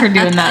for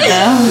doing that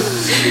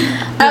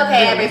though.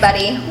 Okay,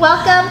 everybody.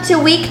 Welcome to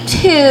week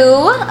 2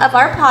 of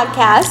our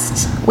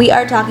podcast. We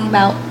are talking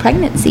about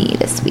pregnancy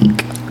this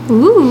week.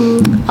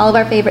 Ooh. All of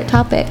our favorite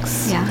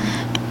topics. Yeah.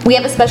 We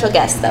have a special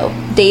guest, though.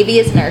 Davey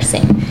is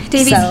nursing.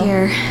 Davey's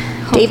here.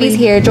 Davey's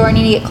here. Jordan,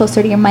 you need to get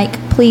closer to your mic,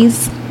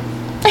 please.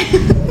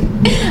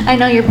 I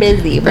know you're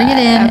busy. Bring it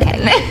in. Okay.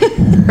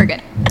 We're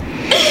good.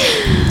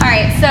 All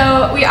right,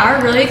 so we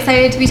are really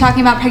excited to be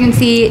talking about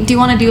pregnancy. Do you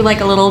want to do like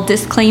a little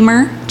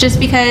disclaimer? Just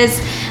because,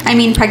 I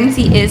mean,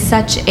 pregnancy is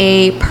such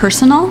a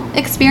personal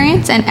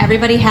experience and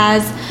everybody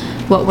has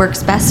what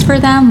works best for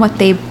them, what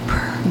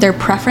their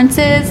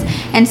preferences.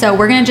 And so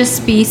we're going to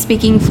just be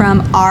speaking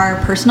from our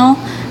personal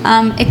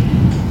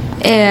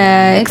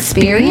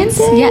experiences.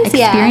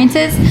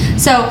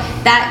 So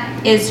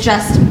that is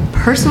just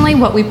personally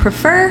what we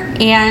prefer,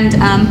 and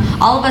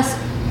all of us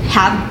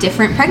have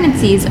different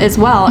pregnancies as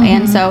well.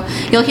 And so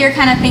you'll hear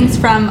kind of things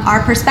from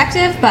our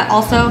perspective, but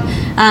also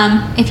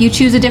if you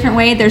choose a different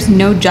way, there's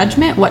no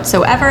judgment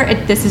whatsoever.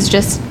 This is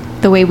just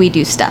the way we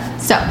do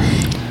stuff. So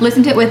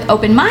listen to it with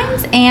open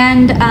minds,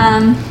 and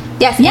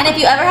yes, and if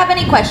you ever have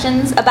any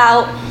questions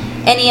about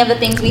any of the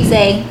things we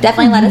say,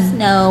 definitely let us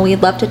know.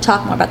 We'd love to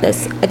talk more about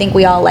this. I think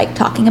we all like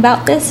talking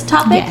about this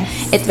topic.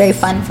 Yes. It's very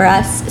fun for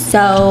us,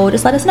 so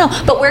just let us know.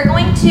 But we're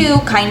going to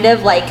kind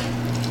of like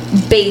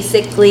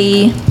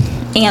basically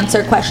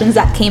answer questions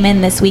that came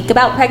in this week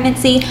about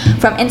pregnancy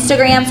from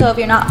Instagram. So if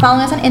you're not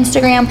following us on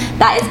Instagram,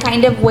 that is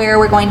kind of where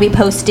we're going to be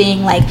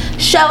posting like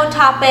show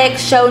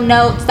topics, show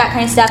notes, that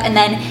kind of stuff, and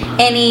then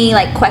any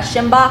like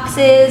question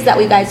boxes that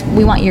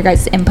we want your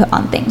guys' input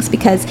on things,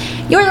 because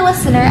you're the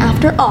listener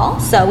after all,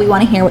 so we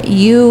want to hear what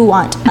you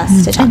want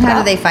us to talk And about.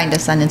 how do they find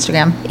us on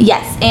Instagram?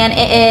 Yes, and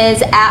it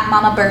is at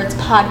Mama Birds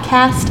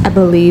Podcast, I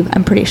believe.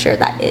 I'm pretty sure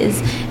that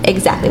is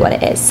exactly what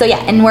it is. So yeah,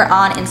 and we're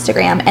on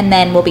Instagram, and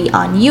then we'll be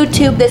on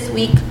YouTube this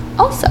week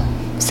also.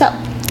 So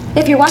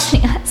if you're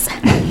watching us,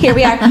 here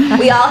we are.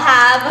 We all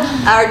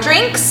have our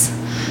drinks,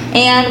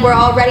 and we're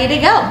all ready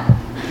to go.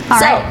 All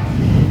right.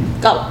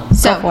 Go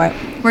for it.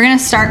 We're gonna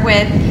start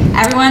with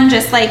everyone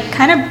just like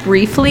kind of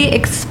briefly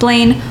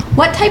explain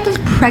what type of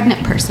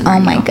pregnant person are Oh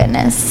you? my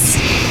goodness.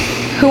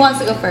 Who wants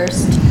to go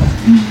first?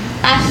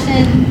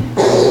 Ashton.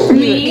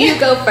 Me? You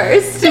go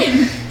first.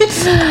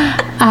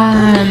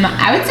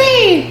 I would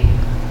say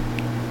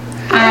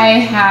I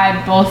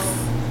had both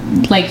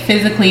like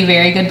physically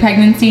very good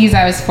pregnancies.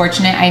 I was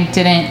fortunate I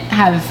didn't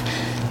have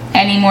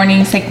any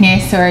morning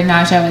sickness or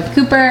nausea with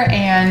Cooper,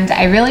 and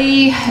I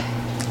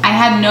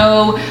had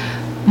no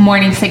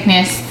morning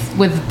sickness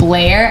with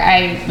Blair.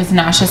 I was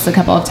nauseous a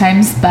couple of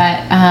times,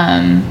 but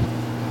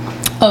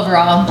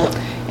overall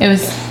it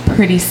was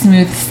pretty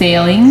smooth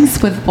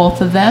sailings with both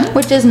of them.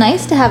 Which is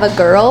nice to have a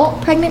girl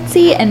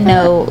pregnancy and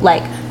no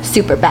like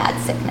super bad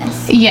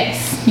sickness.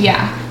 Yes,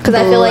 yeah. Because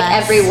I feel like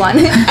Bless. everyone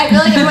who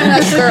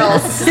has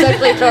girls,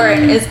 especially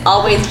Jordan, is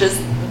always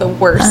just the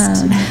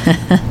worst.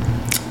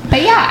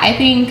 But yeah, I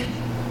think,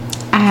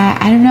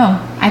 I don't know.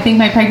 I think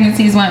my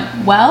pregnancies went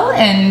well,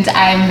 and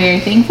I'm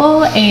very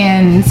thankful.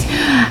 And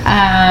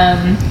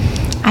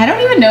I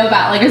don't even know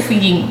about, like, I was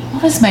thinking,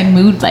 what was my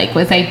mood like?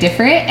 Was I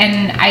different?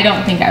 And I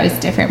don't think I was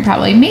different,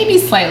 probably. Maybe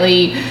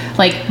slightly,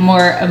 like,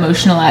 more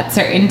emotional at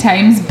certain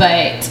times,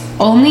 but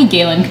only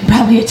Galen could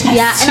probably attest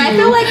Yeah, and I to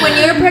feel like when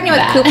you were pregnant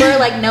that. with Cooper,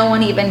 like no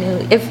one even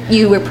knew if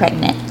you were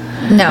pregnant.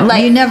 No,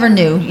 Like- you never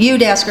knew.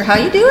 You'd ask her, how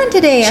you doing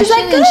today? She's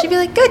Ashton? like, And "Good." she'd be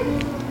like, good.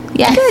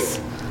 Yes. Good.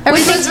 Which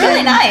Everything's was really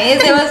good.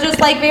 nice. It was just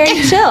like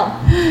very chill.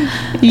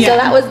 Yeah. So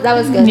that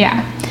was good.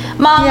 Yeah.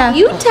 Mom, Yeah.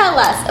 you tell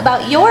us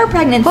about your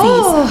pregnancies.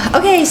 Oh,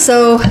 okay,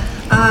 so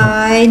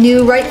I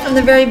knew right from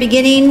the very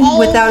beginning,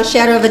 without a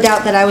shadow of a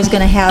doubt, that I was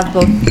going to have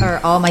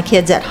all my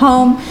kids at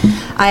home.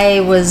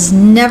 I was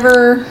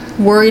never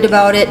worried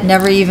about it,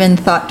 never even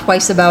thought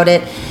twice about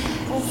it.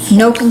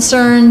 No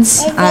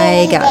concerns.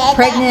 I got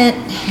pregnant,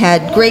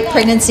 had great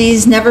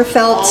pregnancies, never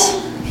felt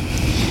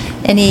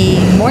any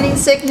morning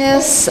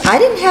sickness. I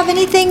didn't have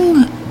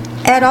anything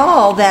at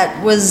all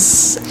that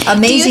was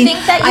amazing.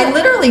 think that I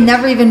literally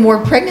never even wore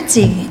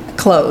pregnancy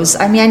clothes.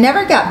 I mean, I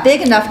never got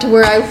big enough to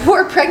where I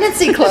wore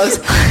pregnancy clothes.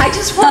 I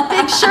just wore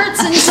big shirts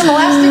and some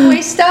elastic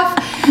waist stuff.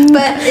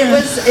 But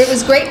it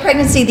was great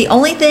pregnancy. The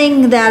only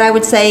thing that I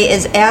would say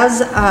is,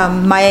 as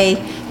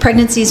my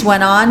pregnancies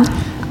went on,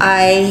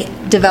 I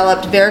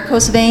developed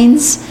varicose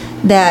veins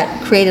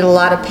that created a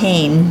lot of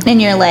pain. In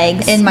your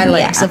legs. In my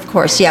legs, Yeah. of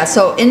course, yeah.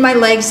 So in my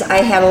legs, I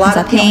had a lot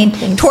that of the only pain.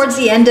 thing? Towards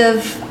the end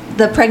of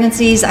the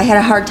pregnancies, I had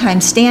a hard time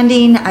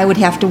standing. I would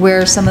have to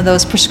wear some of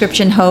those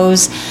prescription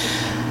hose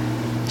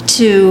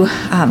to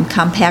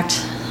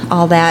compact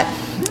all that.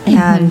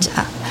 And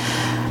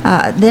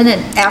then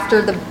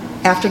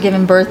after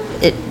giving birth,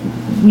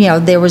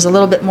 there was a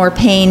little bit more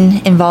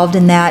pain involved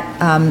in that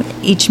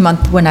each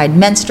month when I'd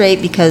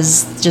menstruate,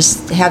 because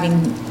just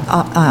having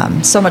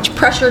so much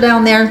pressure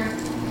down there.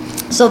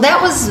 So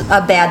that was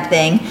a bad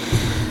thing.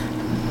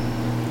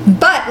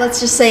 But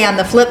let's just say on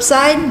the flip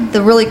side,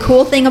 the really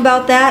cool thing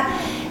about that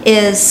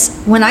is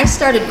when I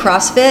started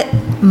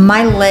CrossFit,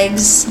 my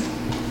legs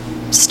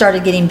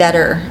started getting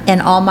better,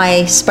 and all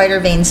my spider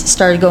veins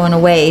started going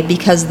away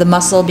because the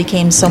muscle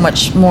became so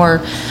much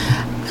more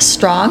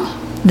strong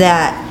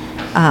that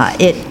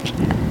it,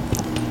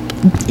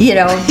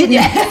 didn't.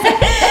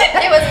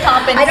 It was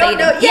compensating. I don't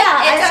know.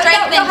 Yeah, it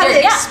I don't know how to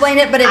strengthened your- explain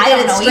it, but it I did. don't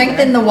It know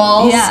strengthened either. the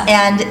walls, Yeah.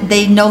 and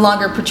they no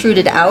longer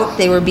protruded out.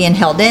 They were being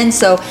held in,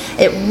 so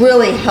it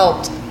really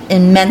helped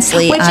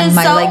immensely Which on is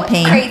my so leg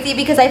pain. crazy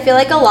because I feel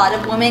like a lot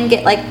of women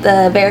get like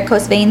the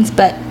varicose veins,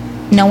 but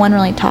no one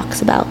really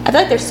talks about. I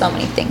feel like there's so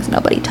many things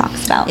nobody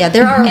talks about. Yeah,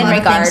 there are a in lot of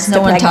regards things no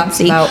to one talks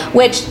pregnancy, about.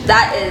 which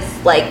that is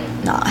like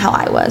not how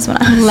I was when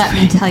I was. Let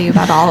me tell you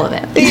about all of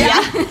it.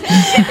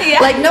 Yeah.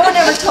 Like, no one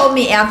ever told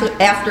me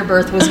after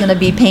birth was going to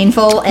be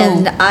painful,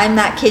 and I'm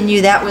not kidding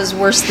you, that was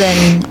worse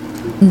than.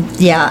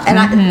 Yeah,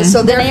 and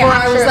so Then therefore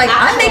I was after like,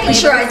 I'm actual making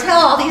sure I labor. tell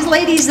all these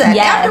ladies that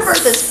Yes. after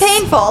birth is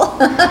painful.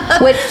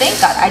 Which thank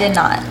God I did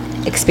not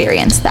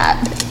experience that.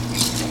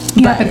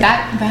 Yeah, but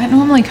that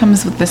normally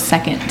comes with the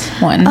second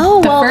one.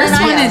 Oh the well, first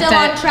then one I'm is still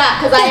on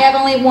track because I have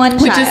only one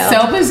which child. is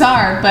so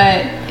bizarre,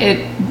 but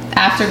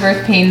after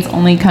birth pains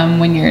only come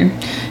when you're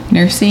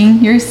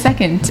nursing your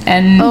second,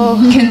 and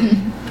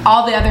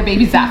all the other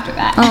babies after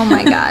that. Oh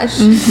my gosh.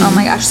 Oh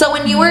my gosh. So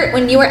when you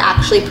were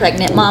actually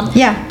pregnant, Mom,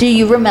 Yeah. do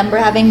you remember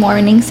having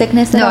morning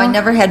sickness at No, all? I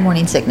never had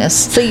morning sickness.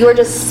 So you were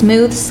just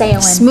smooth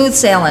sailing Smooth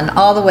sailing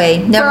all the way.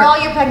 Never. for all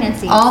your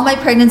pregnancies. All my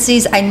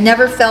pregnancies, I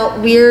never felt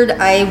weird.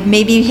 I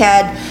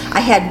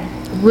had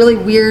really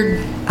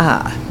weird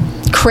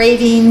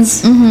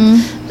cravings.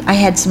 I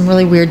had some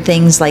really weird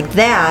things like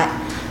that.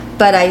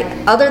 But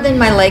other than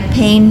my leg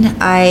pain,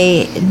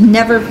 I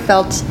never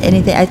felt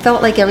anything. I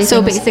felt like everything So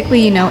was.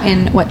 basically, you know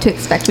in what to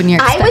expect when you're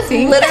I was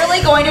expecting.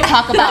 literally going to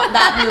talk about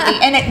that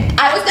movie, and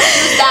I was going to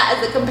use that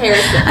as a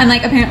comparison. I'm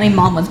like, apparently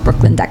mom was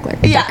Brooklyn Decker.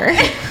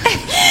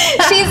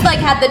 She's like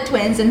had the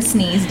twins and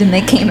sneezed, and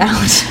they came out.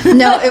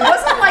 No, it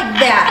wasn't like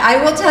that.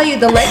 I will tell you,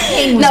 the leg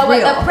pain was No, but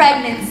real. the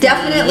pregnancy,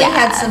 Definitely yeah.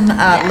 had some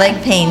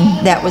leg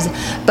pain that was,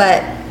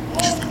 but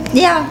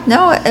yeah,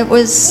 no, it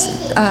was,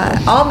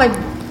 all my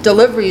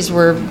deliveries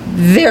were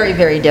very,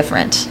 very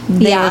different.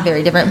 They Yeah. were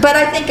very different. But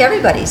I think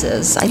everybody's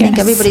is. I think Yes.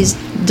 everybody's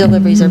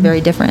deliveries are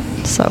very different,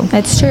 so.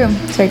 It's true.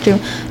 It's very true.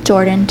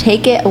 Jordan,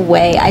 take it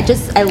away.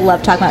 I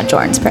love talking about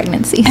Jordan's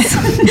pregnancies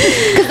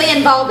because they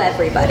involve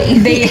everybody.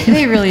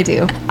 They really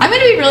do. I'm going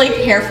to be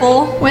really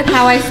careful with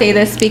how I say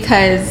this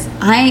because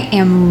I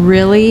am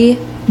really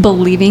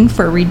believing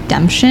for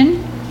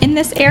redemption in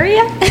this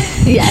area.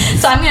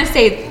 Yes. So I'm going to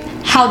say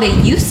how they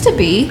used to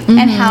be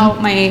and how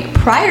my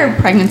prior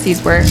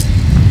pregnancies were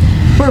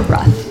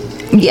rough.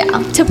 Yeah.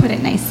 To put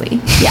it nicely.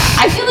 Yeah.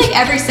 I feel like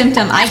every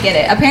symptom, I get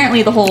it.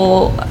 Apparently the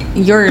whole,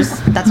 yours,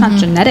 that's not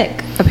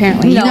genetic,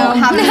 apparently. You No. don't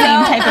have the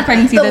same type of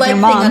pregnancy The as leg your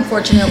thing, mom.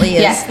 unfortunately,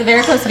 is. Yes, the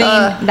varicose vein,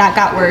 that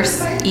got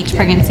worse each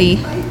pregnancy.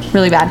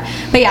 Really bad.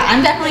 But yeah,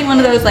 I'm definitely one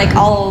of those, like,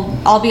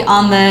 I'll be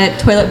on the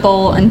toilet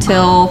bowl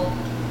until,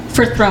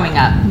 for throwing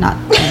up, not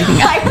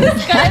anything else. I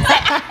was gonna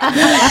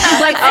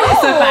say, like,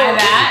 Specify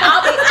that.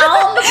 I'll be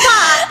on the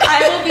pot.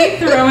 I will be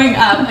throwing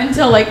up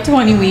until like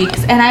 20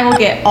 weeks, and I will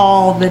get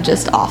all the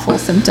just awful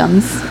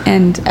symptoms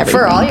and everything.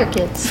 For all your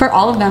kids. For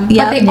all of them.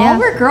 Yeah. But they Yeah. all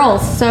were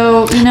girls,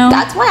 so, you know.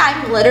 That's why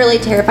I'm literally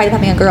terrified of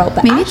having a girl.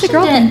 But Maybe it's a Ashton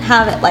girl didn't thing.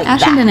 have it like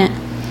Ashton that.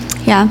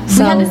 didn't. Yeah.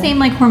 So- we had the same,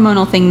 like,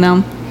 hormonal thing,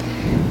 though.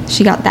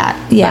 She got that.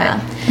 Yeah.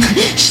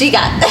 She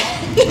got that.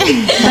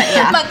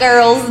 yeah. My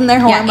girls and their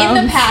But, hormones. yeah,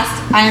 in the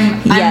past,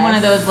 I'm Yes. one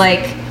of those,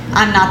 like,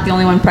 I'm not the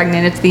only one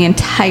pregnant. It's the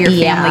entire family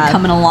Yeah.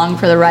 coming along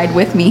for the ride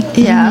with me.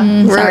 Yeah.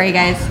 We're- Sorry,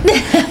 guys.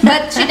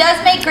 But she does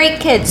make great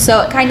kids,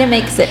 so it kind of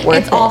makes it worth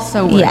it. It's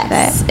also worth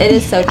yes, it. it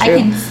is so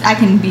true. I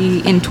can be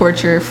in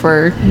torture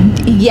for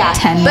Yeah,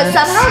 10 but months.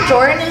 somehow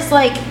Jordan is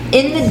like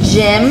in the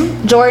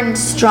gym.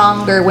 Jordan's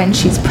stronger when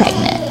she's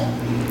pregnant.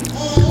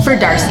 for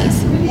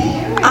Darcy's.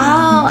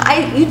 Oh,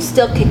 you'd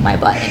still kick my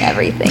butt and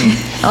everything,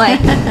 like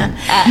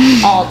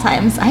at all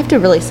times. I have to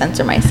really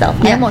censor myself.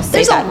 I almost say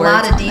There's a bad words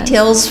lot of on this.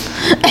 details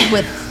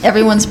with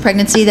everyone's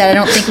pregnancy that I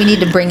don't think we need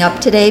to bring up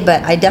today,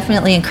 but I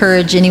definitely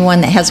encourage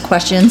anyone that has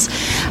questions.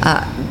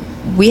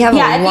 We have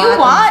Yeah, a if lot you of-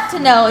 want to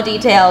know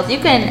details, you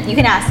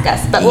can ask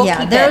us, but we'll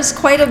keep there's it.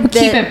 quite a bit.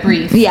 Keep it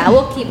brief. Yeah,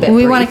 we'll keep it. We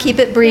brief. want to keep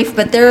it brief,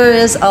 but there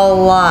is a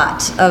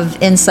lot of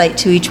insight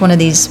to each one of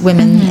these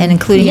women, and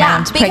including my Yeah,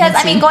 own because pregnancy.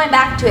 I mean, going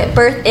back to it,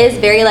 birth is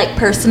very like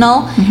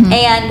personal,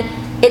 and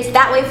it's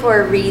that way for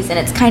a reason.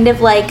 It's kind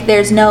of like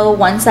there's no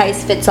one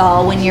size fits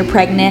all when you're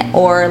pregnant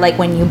or like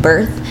when you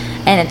birth,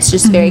 and it's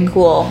just very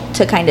cool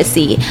to kind of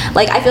see.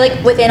 Like I feel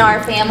like within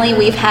our family,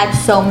 we've had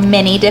so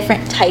many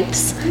different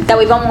types that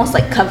we've almost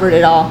like covered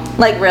it all.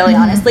 Like really,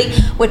 honestly,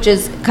 which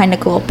is kind of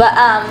cool. But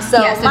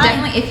so Yeah, so mine-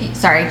 definitely if you,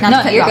 sorry, not No,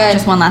 to cut you're you off, good.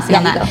 just one last thing Yeah,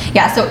 on you that. go.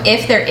 Yeah, so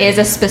if there is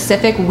a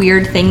specific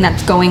weird thing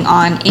that's going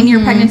on in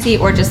your pregnancy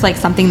or just like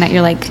something that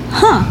you're like,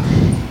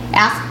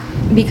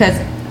 ask because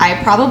I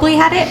probably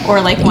had it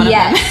or like one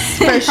Yes,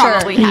 of them for sure.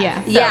 probably had.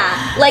 Yeah. So-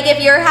 Yeah, like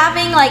if you're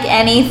having like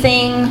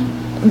anything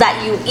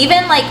that you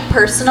even like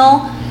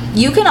personal,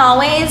 you can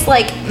always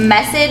like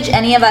message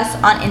any of us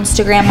on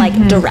Instagram like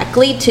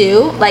directly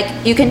too. Like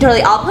you can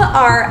totally. I'll put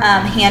our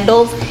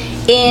handles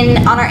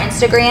on our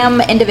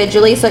Instagram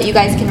individually so that you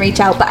guys can reach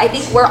out. But I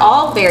think we're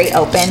all very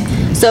open.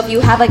 So if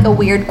you have like a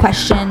weird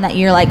question that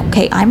you're like,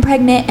 okay, I'm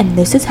pregnant and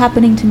this is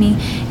happening to me,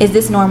 is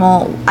this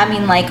normal? I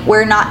mean, like,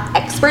 we're not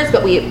experts,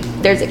 but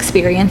there's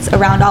experience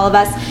around all of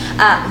us.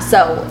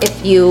 So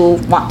if you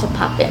want to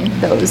pop in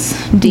those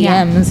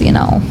DMs, you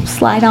know,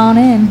 slide on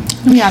in.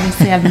 We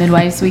obviously have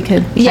midwives we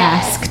could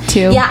ask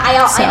too. Yeah, I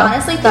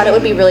honestly thought it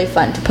would be really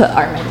fun to put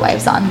our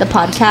midwives on the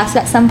podcast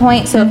at some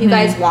point. So if you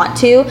guys want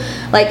to,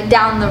 like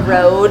down the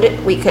road,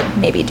 we could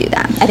maybe do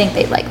that. I think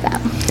they'd like that.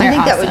 I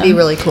think that would be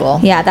really cool.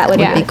 Yeah, that would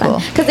be be cool.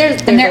 Because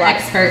there's And they're a lot.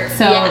 experts,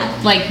 so Yeah.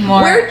 like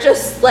more. We're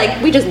just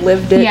like, we just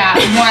lived it. Yeah,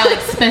 more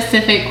like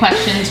specific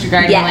questions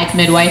regarding Yes. like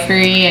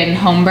midwifery and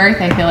home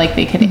birth. I feel like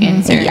they could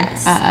answer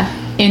Yes.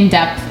 in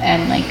depth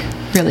and like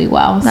really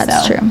well.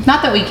 That's so, true.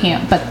 Not that we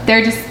can't, but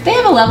they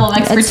have a level of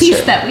expertise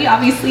true. that we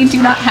obviously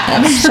do not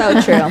have. That's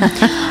so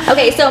true.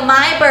 Okay, so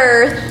my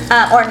birth,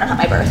 or not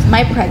my birth,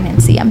 my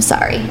pregnancy, I'm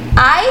sorry.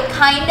 I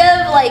kind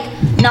of like,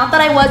 not that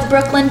I was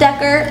Brooklyn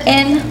Decker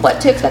in What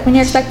to Expect When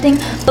You're Expecting,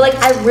 but like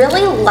I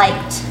really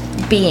liked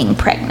being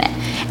pregnant.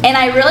 And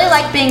I really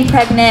liked being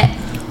pregnant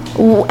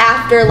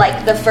after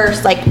like the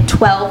first like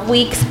 12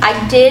 weeks.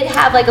 I did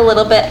have like a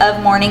little bit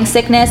of morning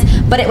sickness,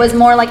 but it was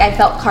more like I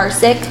felt car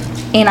sick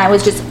and I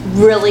was just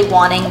really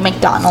wanting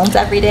McDonald's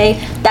every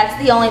day. That's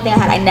the only thing I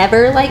had. I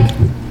never like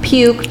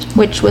puked,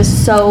 which was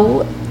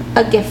so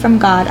a gift from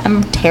God.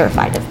 I'm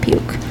terrified of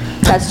puke.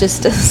 That's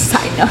just a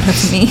side note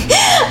of me.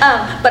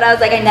 But I was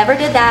like, I never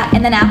did that.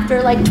 And then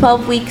after like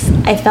 12 weeks,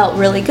 I felt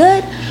really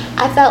good.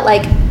 I felt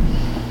like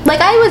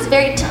I was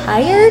very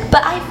tired,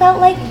 but I felt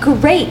like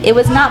great. It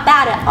was not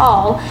bad at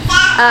all.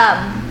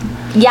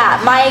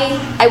 Yeah,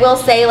 I will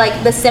say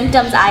like the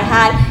symptoms I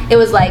had, it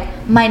was like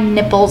my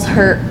nipples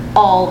hurt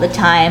all the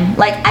time.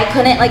 Like I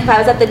couldn't, like if I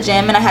was at the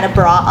gym and I had a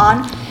bra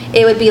on,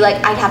 it would be like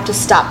I'd have to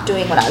stop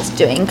doing what I was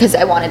doing because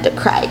I wanted to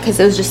cry because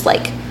it was just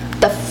like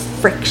the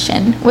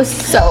friction was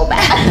so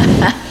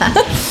bad.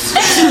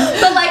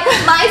 But like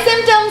my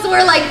symptoms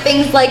were like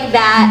things like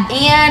that,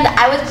 and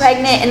I was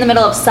pregnant in the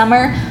middle of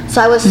summer, so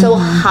I was so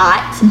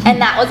hot, and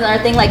that was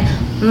another thing. Like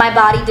my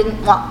body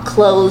didn't want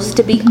clothes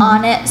to be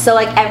on it, so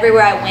like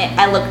everywhere I went,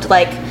 I looked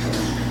like,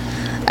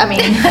 I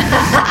mean,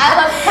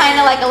 I looked kind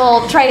of like a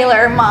little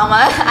trailer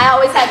mama. I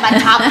always had my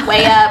top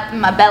way up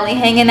and my belly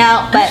hanging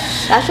out, but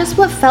that's just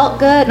what felt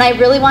good. And I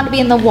really wanted to be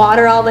in the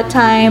water all the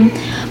time.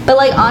 But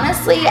like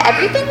honestly,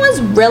 everything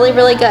was really,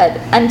 really good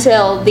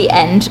until the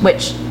end,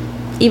 which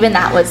even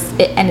that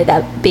it ended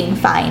up being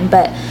fine.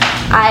 But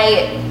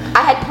I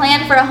had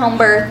planned for a home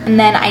birth, and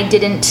then I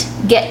didn't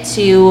get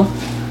to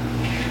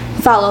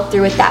follow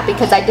through with that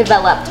because I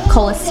developed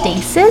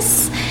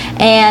cholestasis.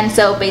 And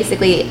so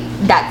basically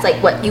that's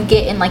like what you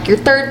get in like your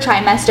third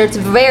trimester. It's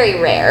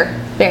very rare.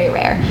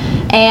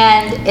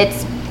 And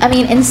it's, I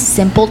mean, in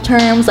simple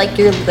terms, like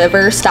your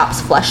liver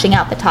stops flushing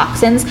out the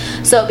toxins,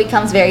 so it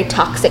becomes very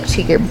toxic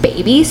to your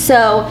baby.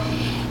 So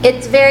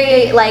it's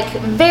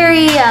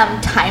very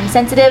time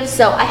sensitive.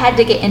 So I had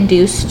to get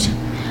induced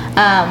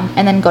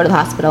and then go to the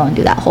hospital and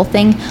do that whole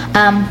thing.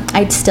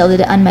 I still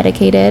did it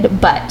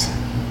unmedicated, but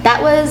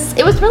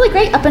it was really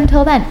great up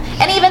until then.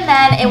 And even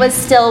then, it was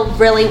still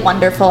really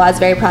wonderful. I was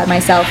very proud of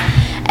myself.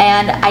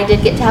 And I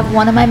did get to have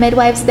one of my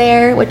midwives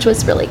there, which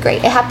was really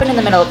great. It happened in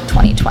the middle of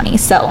 2020,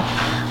 so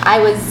I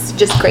was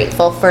just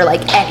grateful for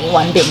like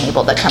anyone being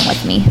able to come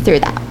with me through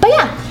that. But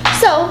yeah,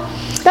 so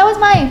that was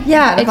my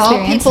Of all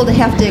experience. people to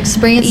have to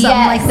experience something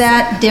Yes. like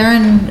that,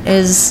 Darren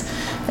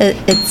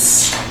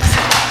it's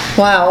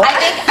wow.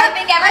 I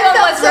think everyone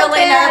felt was so really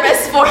bad.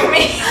 nervous for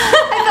me.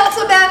 I felt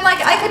so bad. I'm like,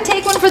 I could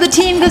take one for the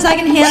team because I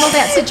can handle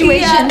that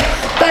situation.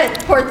 Yeah.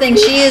 But poor thing,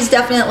 she is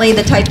definitely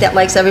the type that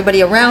likes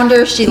everybody around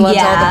her. She loves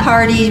all Yeah. the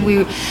parties.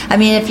 I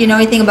mean, if you know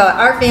anything about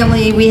our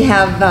family, we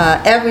have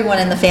everyone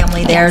in the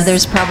family there. Yes.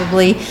 There's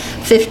probably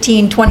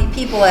 15, 20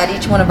 people at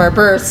each one of our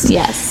births.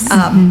 Yes.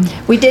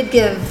 We did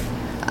give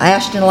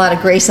Ashton a lot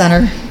of grace on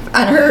her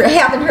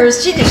having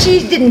hers. She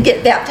didn't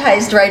get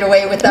baptized right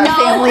away with our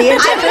family. I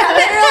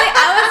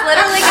was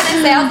literally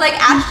gonna say, I was like,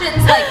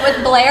 Ashton's like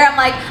with Blair. I'm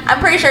like, I'm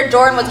pretty sure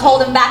Jordan was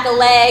holding back a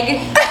leg.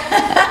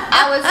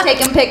 I was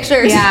taking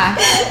pictures. Yeah.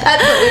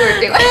 That's what we were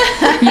doing.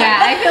 Yeah,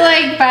 I feel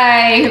like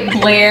by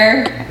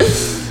Blair,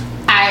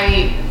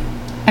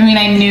 I mean,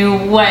 I knew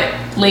what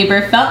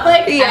labor felt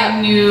like. Yeah.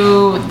 I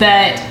knew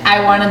that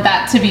I wanted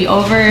that to be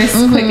over as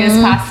quick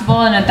as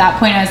possible. And at that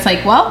point, I was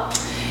like, well,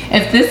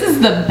 if this is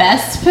the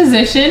best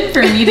position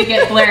for me to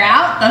get Blair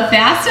out the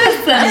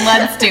fastest, then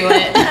let's do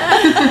it.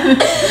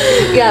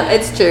 Yeah,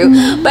 it's true.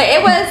 But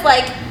it was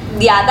like,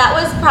 yeah, that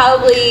was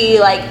probably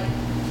like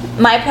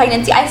my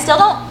pregnancy. I still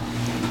don't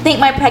think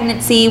my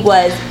pregnancy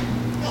was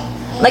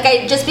like,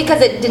 just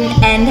because it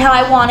didn't end how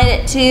I wanted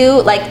it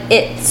to, like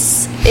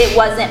it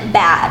wasn't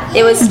bad.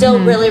 It was still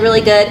really,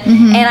 really good.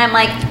 And I'm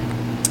like,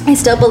 I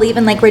still believe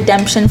in like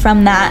redemption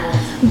from that.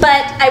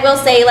 But I will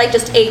say, like,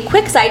 just a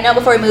quick side note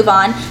before we move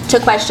on to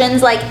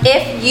questions, like,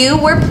 if you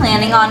were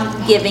planning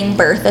on giving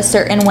birth a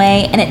certain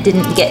way and it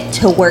didn't get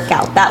to work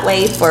out that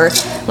way for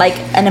like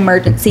an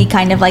emergency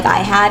kind of like I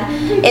had,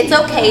 it's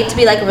okay to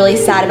be like really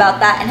sad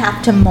about that and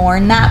have to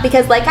mourn that,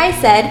 because like I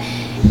said,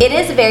 it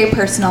is very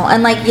personal.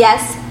 And like,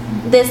 yes,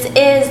 this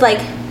is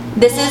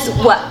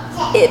what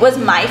it was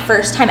my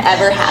first time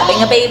ever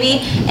having a baby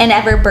and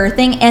ever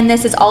birthing, and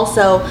this is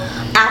also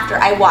after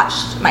I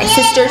watched my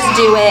sisters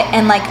do it,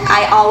 and like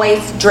I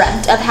always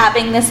dreamt of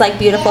having this like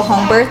beautiful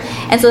home birth,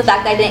 and so the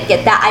fact that I didn't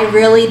get that, I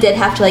really did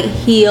have to like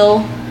heal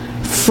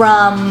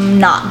from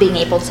not being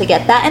able to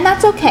get that, and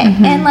that's okay.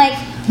 And like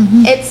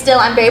it's still,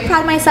 I'm very proud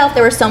of myself.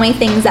 There were so many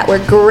things that were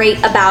great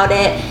about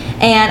it,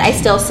 and I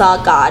still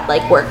saw God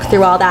like work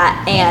through all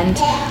that. And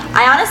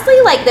I honestly,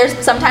 like, there's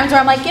sometimes where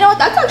I'm like, you know what,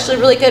 that's actually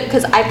really good,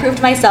 because I proved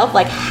to myself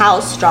like how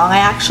strong I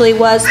actually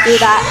was through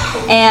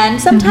that.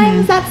 And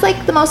sometimes that's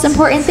like the most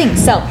important thing.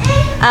 So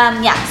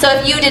yeah, so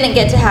if you didn't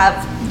get to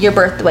have your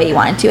birth the way you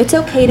wanted to, it's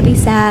okay to be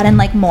sad and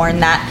like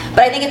mourn that,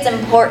 but I think it's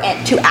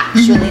important to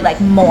actually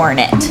like mourn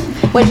it,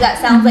 which that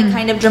sounds like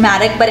kind of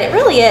dramatic, but it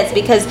really is,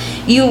 because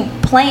you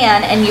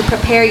plan and you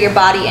prepare your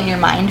body and your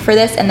mind for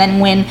this, and then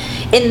when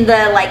in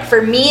the, like,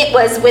 for me it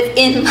was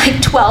within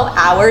like 12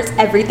 hours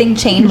everything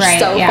changed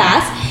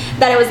fast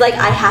that it was like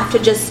I have to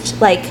just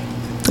like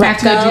I have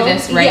to go do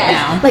this right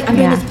now. like I'm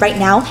doing this right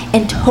now,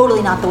 and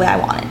totally not the way I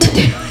wanted to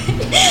do it.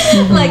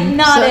 Like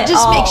not So at it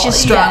just all. makes you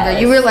stronger.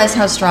 Yes. You realize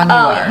how strong you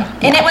are.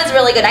 And it was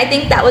really good. I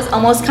think that was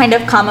almost kind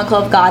of comical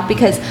of God,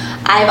 because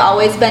I've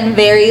always been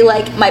very,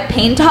 like, my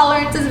pain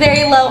tolerance is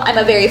very low. I'm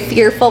a very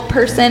fearful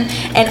person,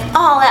 and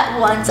all at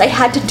once I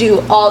had to do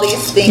all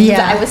these things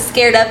that I was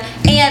scared of,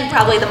 and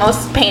probably the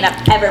most pain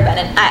I've ever been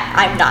in.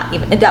 I'm not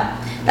even,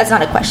 that's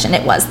not a question.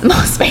 It was the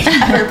most pain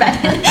I've ever been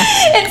in.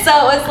 And so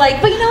it was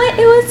like, but you know what?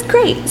 It was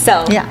great.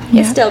 So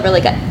it's still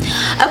really good.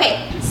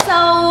 Okay.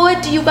 So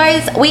do you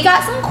guys, we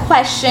got some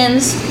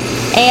questions,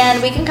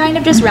 and we can kind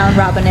of just round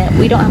robin it.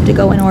 We don't have to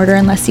go in order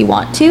unless you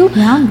want to.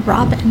 Round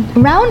robin.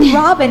 Round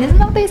robin, isn't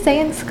that what they say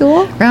in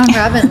school? Round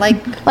robin,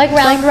 like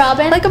round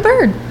robin? like a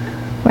bird.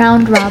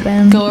 Round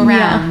robin. Go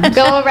around. Yeah.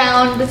 Go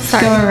around.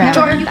 Sorry. Go around.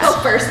 Jordan, you go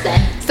first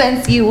then,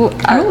 since you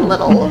are a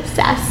little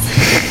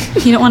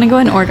sass. You don't want to go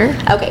in order?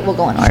 Okay, we'll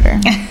go in order.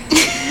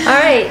 All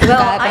right. Well,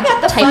 Got a I bunch got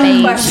of the type fun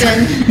A's.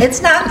 question.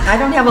 It's not. I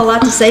don't have a lot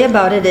to say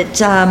about it. It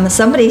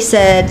somebody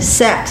said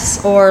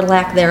sex or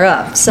lack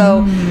thereof.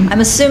 So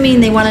I'm assuming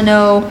they want to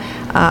know.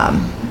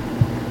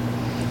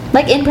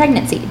 Like in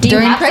pregnancy. Do you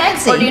During have sex,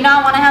 pregnancy. or do you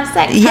not want to have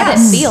sex? How Yes,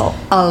 does it feel?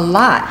 a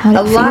lot. How'd A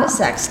it lot feel? of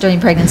sex during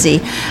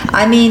pregnancy.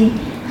 I mean,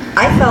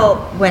 I felt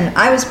when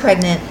I was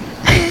pregnant.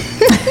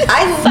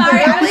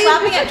 Sorry, I was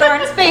laughing at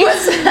Jordan's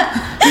face.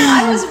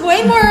 I was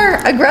way more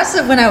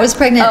aggressive when I was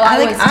pregnant. Oh, I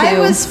think was too. I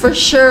was for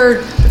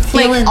sure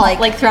feeling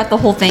like throughout the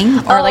whole thing,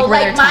 or like were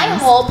there my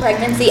times? whole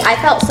pregnancy, I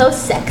felt so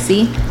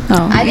sexy.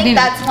 Oh, I you think didn't-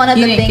 that's one of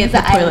you the didn't things get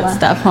the that I toilet love.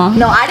 stuff, huh?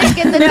 No, I didn't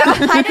get the.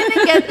 I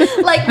didn't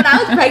get, like, when I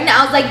was pregnant,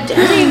 I was like,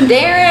 dang,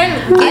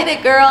 Darren, get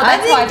it, girl. I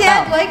That's how think I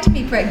Dad felt. liked to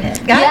be pregnant.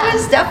 God Yeah.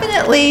 was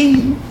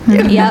definitely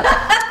Yep.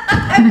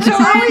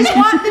 always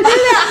wanting to do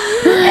that.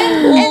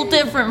 A little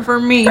different for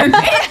me. In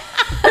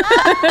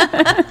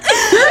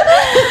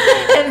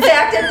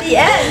fact, at the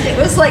end, it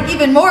was like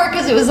even more,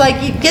 because it was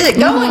like, you get it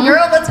going,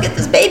 girl. Let's get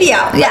this baby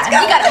out. Yeah, Let's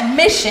go. you got a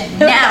mission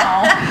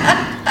now.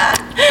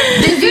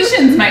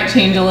 Decisions might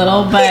change a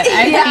little, but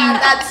I Yeah,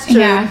 think that's true.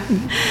 Yeah.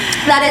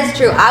 That is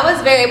true. I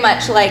was very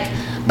much like,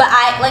 but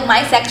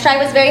my sex drive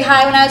was very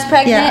high when I was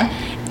pregnant,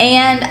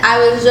 and I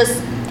was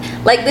just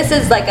like, this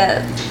is like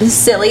a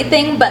silly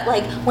thing, but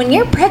like when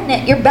you're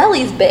pregnant, your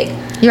belly's big.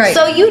 You're right.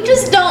 So you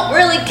just don't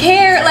really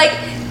care. Like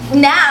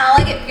now,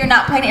 like if you're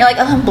not pregnant, you're like,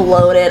 oh, I'm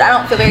bloated. I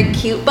don't feel very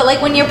cute. But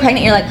like when you're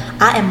pregnant, you're like,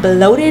 I am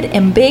bloated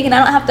and big, and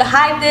I don't have to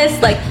hide this.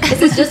 Like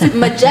this is just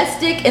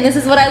majestic, and this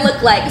is what I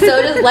look like.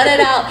 So just let it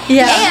out.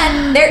 Yeah.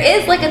 And there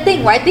is like a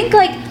thing where I think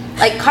like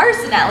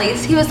Carson, at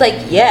least, he was like,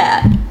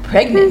 yeah,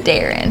 pregnant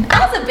Darren.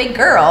 I was a big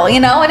girl, you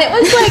know, and it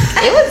was like,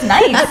 it was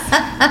nice.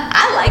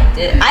 I liked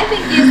it. I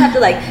think you just have to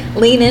like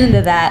lean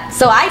into that.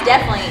 So I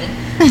definitely,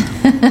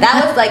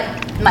 that was like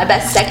my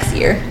best sex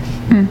year.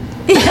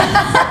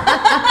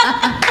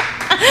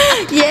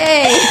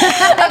 Yay.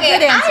 Okay,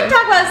 Good answer. I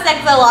talk about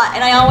sex a lot,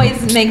 and I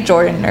always make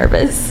Jordan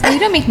nervous. You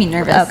don't make me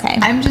nervous. Okay.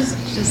 I'm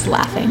just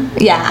laughing.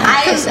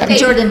 Yeah,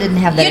 Jordan didn't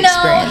have that you know,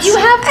 experience. You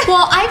have,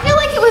 Well, I feel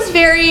like it was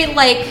very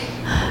like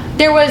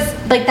there was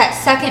like that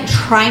second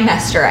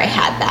trimester I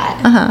had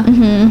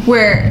that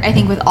where I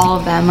think with all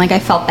of them like I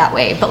felt that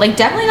way, but like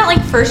definitely not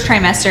like first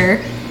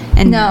trimester,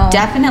 and No.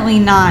 definitely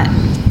not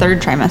third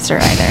trimester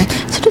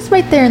either. so just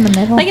right there in the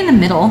middle. Like in the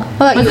middle.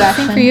 about Was you, that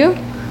the same Ashlyn? for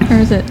you,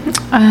 or is it?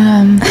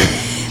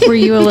 Were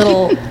you a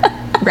little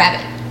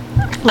rabbit?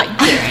 Like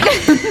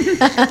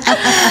Darren?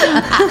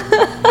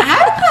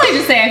 I would probably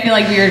just say I feel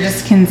like we were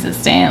just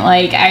consistent.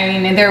 Like, I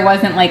mean, there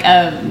wasn't like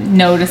a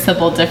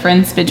noticeable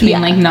difference between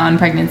like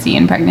non-pregnancy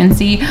and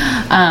pregnancy.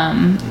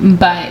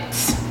 But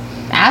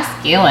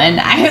ask Galen.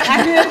 I mean,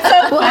 it's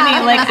so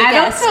funny. Like, I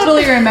don't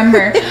totally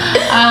remember.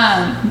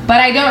 But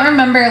I don't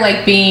remember,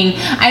 like, being...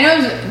 I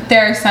know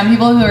there are some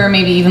people who are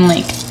maybe even,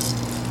 like...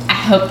 I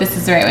hope this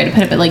is the right way to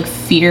put it, but, like,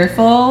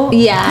 fearful.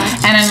 Yeah.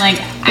 And I'm like...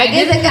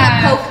 Is it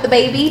gonna poke the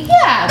baby?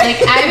 Yeah, like,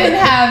 I didn't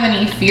have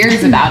any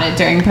fears about it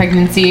during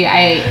pregnancy.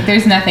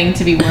 There's nothing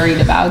to be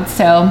worried about,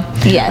 so...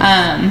 Yes.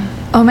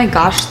 Oh my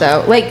gosh,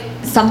 though. Like,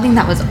 something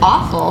that was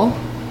awful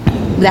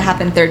that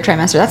happened third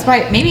trimester. That's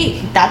why,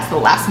 maybe that's the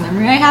last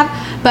memory I have.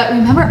 But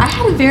remember, I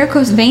had a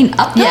varicose vein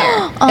up there.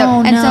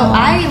 Oh, and no. so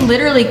I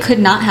literally could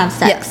not have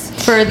sex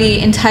for the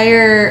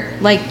entire,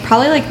 like,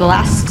 probably like the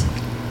last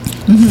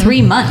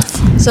 3 months.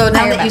 So now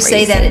that remember you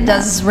say you that, saying it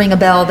does ring a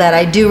bell that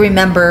I do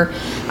remember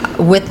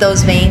with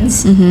those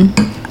veins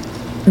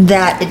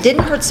that it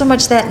didn't hurt so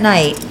much that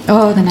night.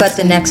 Oh, the next but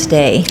the next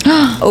day.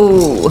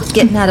 Oh,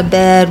 getting out of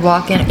bed,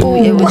 walking. Oh,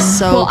 it was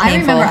so well, painful. I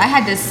remember I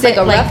had to sit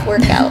Like a rough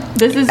workout.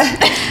 This is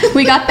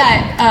we got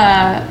that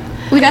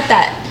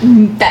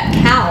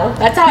cow.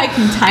 That's how I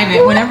can time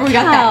it. Whenever we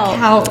got that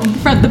cow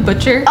from the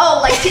butcher. Oh,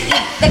 like to eat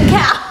the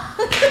cow.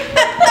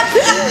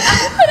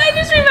 And I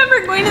just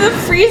remember going to the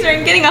freezer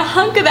and getting a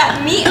hunk of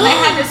that meat, and I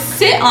had to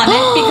sit on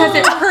it because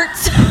it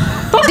hurts.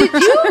 Did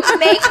you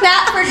make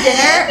that for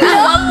dinner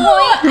at one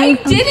point? I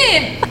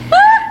didn't.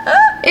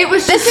 It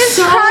was This is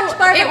so, crotch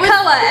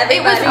barbacoa,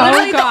 It was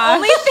everybody. literally the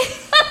only thing.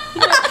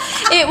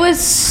 It was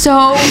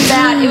so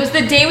bad. It was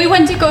the day we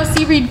went to go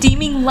see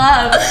Redeeming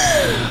Love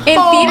in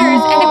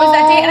theaters, and it was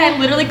that day, and I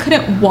literally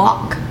couldn't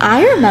walk.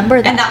 I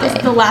remember that. And that day.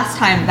 was the last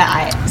time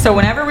that So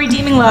whenever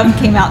Redeeming Love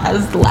came out, that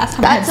was the last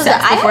time I had sex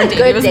I before had a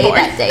Davey good was day born.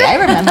 that day. I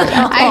remember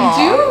that. I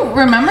do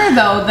remember,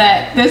 though,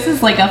 that this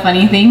is like a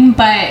funny thing,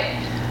 but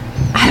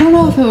I don't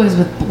know if it was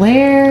with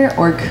Blair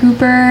or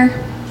Cooper.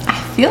 I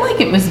feel like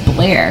it was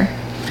Blair.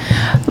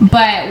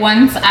 But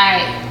once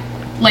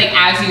like,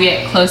 as you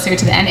get closer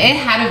to the end, it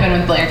had to have been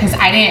with Blair, because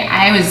I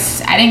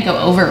didn't go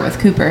over with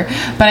Cooper.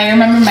 But I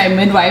remember my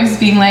midwives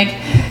being like,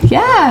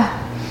 yeah,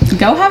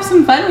 go have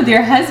some fun with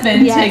your husband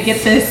to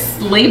get this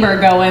labor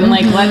going.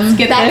 Like, let's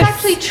get That's this.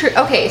 actually true.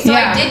 Okay, so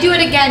Yeah. I did do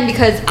it again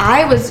because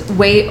I was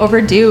way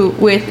overdue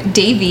with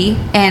Davey,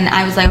 and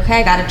I was like, okay,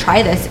 I gotta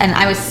try this, and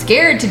I was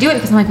scared to do it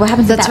because I'm like, what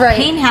happens That's if that right.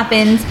 pain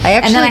happens? I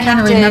and then actually have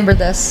kinda to remember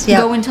this. Yep.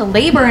 Go into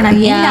labor, and I'm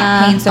in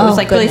that Yeah. pain, so it was Oh,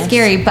 like really goodness.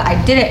 scary. But I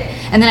did it,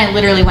 and then I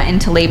literally went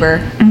into labor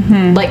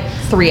like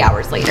 3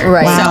 hours later.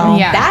 Right. So Wow.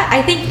 Yeah. that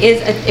I think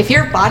is, if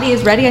your body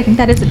is ready, I think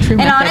that is a true. And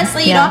method.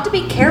 honestly, you don't have to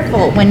be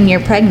careful when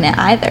you're pregnant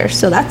either.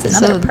 So that's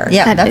another perk.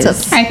 Yeah,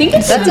 that's I think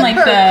it's That's even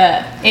a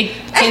like it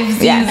gives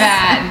you Yes.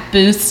 that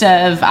boost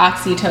of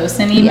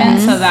oxytocin even,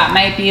 Yes. so that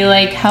might be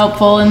like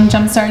helpful in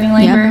jump-starting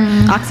labor.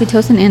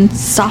 Oxytocin and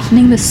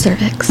softening the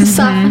cervix.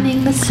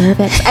 Softening the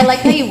cervix. I like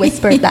how you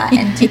whispered that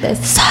into this.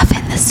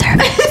 Soften the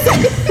cervix.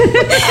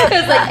 It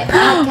was like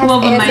podcast Will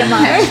the mic ASMR.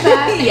 catch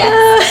that?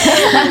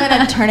 Yes. I'm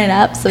gonna turn it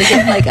up so we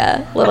get like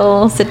a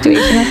little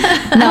situation.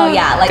 No,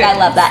 yeah, like I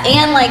love that.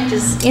 And like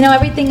just,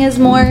 everything is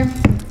more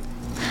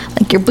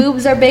like your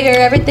boobs are bigger,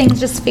 everything's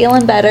just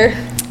feeling better.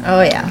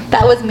 Oh, yeah.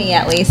 That was me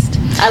at least.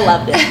 I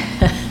loved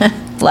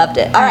it. Loved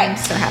it. All right. I'm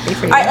so happy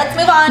for you. All right, let's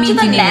move on to Means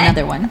the you need next.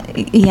 another one.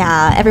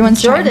 Yeah,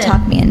 everyone's trying to Jordan.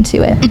 talk me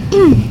into it.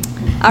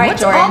 All right,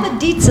 What's Jordan. all the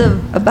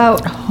deets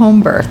about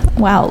home birth?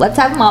 Wow, let's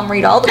have mom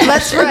read all the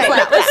That's questions.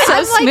 right. so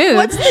I'm smooth.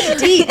 Like, what's the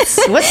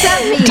deets? What's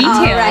that mean? Details.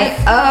 All right.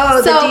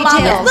 Oh, So the mom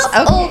details. is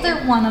the Okay. older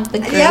one of the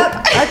group.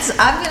 Yep,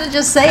 I'm gonna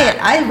just say it.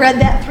 I read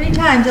that 3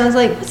 times. I was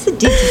like, "What's a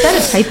deets? Is that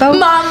a typo?"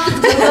 Mom was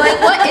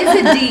Googling, what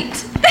is a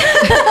deet?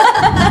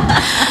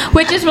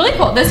 Which is really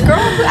cool. This girl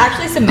who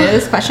actually submitted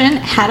this question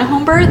had a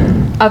home birth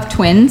of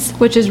twins,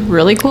 which is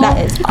really cool. That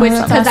is Which,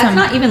 awesome. because that's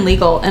not even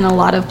legal in a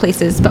lot of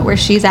places, but where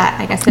she's at,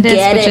 I guess it is.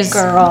 Get which it, is,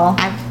 girl.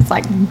 I was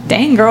like,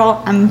 dang,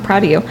 girl, I'm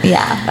proud of you.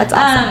 Yeah, that's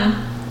awesome.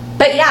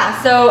 But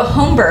yeah, so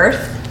home birth,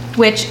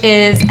 which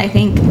is, I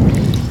think,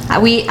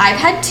 I've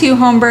had 2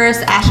 home births.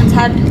 Ashton's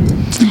had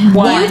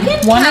One You can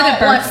at count a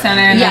birth one-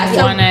 center and yeah, then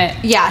so, one at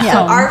so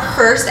home. our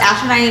first,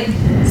 Ashton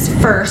and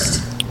I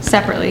first,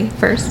 separately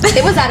first.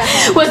 It was at a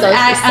home. was so it's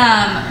just-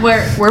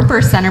 at we're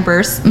birth center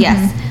births.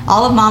 Yes,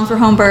 all of mom's were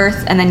home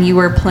births, and then you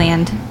were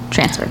planned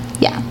transfer.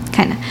 yeah.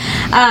 Kind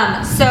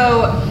of.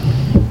 So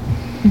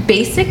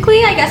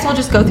basically, I guess I'll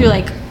just go through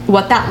like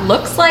what that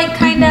looks like,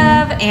 kind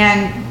of,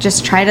 and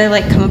just try to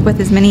like come up with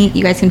as many.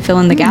 You guys can fill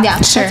in the gaps.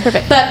 Yeah, sure. That's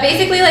perfect. But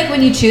basically, like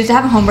when you choose to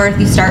have a home birth,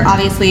 you start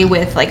obviously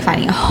with like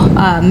finding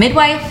a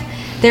midwife.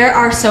 There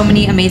are so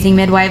many amazing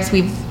midwives.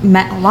 We've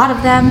met a lot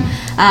of them.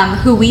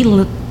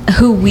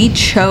 Who we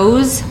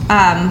chose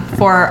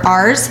for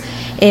ours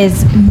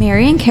is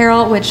Mary and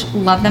Carol, which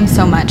love them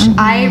so much.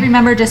 I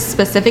remember just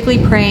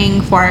specifically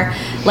praying for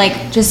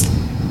like just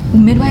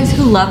midwives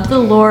who loved the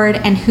Lord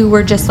and who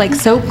were just like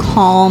so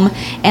calm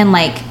and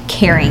like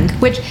caring,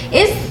 which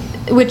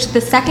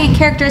the second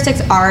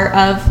characteristics are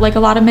of like a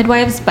lot of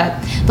midwives, but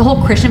the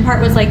whole Christian part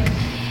was like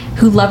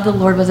who loved the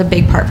Lord was a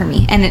big part for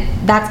me, and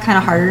that's kind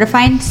of harder to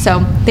find. So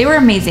they were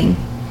amazing.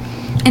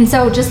 And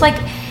so just like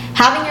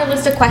having your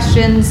list of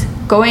questions,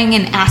 going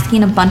and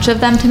asking a bunch of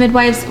them to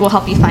midwives will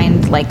help you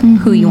find like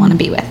who you want to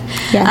be with.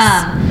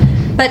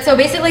 Yes. But so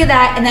basically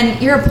that, and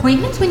then your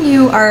appointments when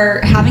you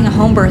are having a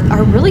home birth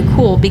are really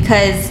cool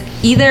because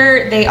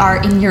either they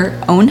are in your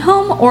own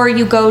home or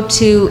you go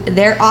to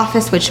their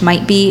office, which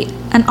might be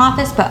an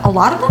office, but a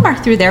lot of them are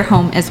through their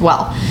home as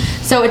well.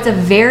 So it's a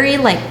very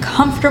like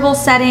comfortable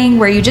setting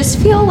where you just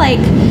feel like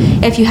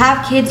if you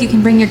have kids, you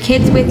can bring your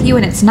kids with you,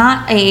 and it's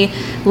not a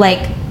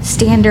like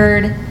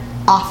standard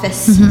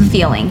office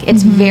feeling.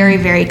 It's very,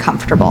 very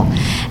comfortable.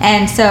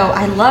 And so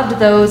I loved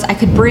those. I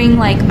could bring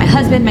like my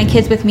husband, my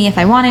kids with me if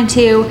I wanted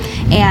to,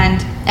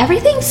 and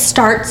everything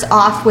starts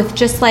off with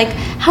just like,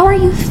 how are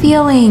you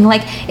feeling?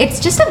 Like, it's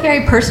just a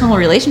very personal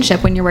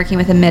relationship when you're working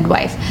with a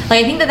midwife.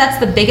 Like, I think that that's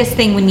the biggest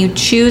thing when you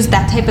choose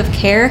that type of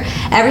care.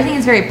 Everything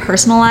is very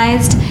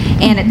personalized,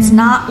 and it's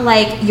not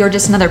like you're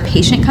just another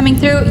patient coming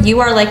through. You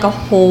are like a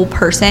whole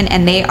person,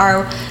 and they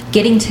are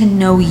getting to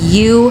know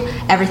you,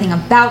 everything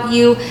about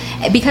you,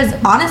 because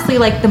honestly,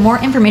 like, the more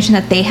information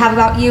that they have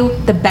about you,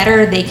 the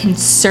better they can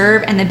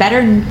serve, and the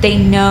better they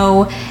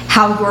know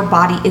how your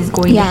body is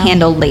going to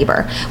handle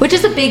labor, which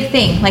is a big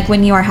thing. Like,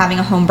 when you are having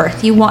a home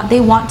birth, they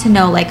want to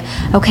know, like,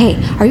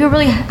 okay, are you a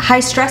really high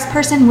stress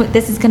person?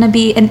 This is going to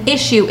be an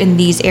issue in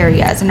these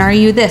areas, and are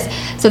you this?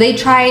 So they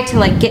try to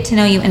like get to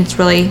know you, and it's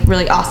really,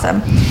 really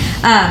awesome.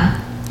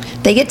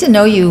 They get to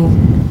know you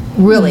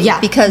really,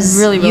 because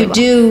really, really you well.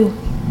 do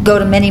go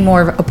to many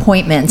more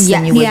appointments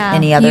than you would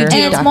any other doctor.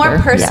 And it's more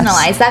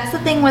personalized. Yes. That's the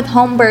thing with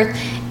home birth,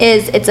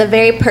 is it's a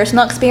very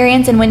personal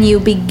experience, and when you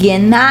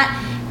begin that,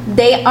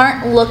 they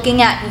aren't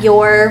looking at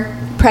your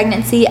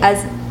pregnancy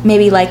as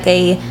maybe like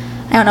a,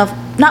 I don't know,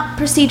 not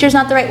procedure's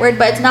not the right word,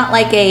 but it's not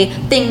like a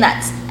thing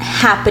that's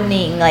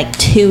happening like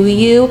to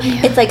you.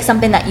 It's like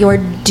something that you're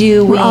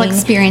doing. We're all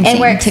experiencing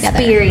and we're together.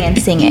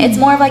 experiencing it. It's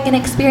more of like an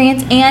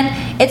experience,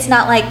 and it's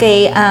not like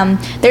a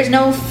there's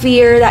no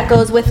fear that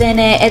goes within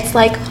it. It's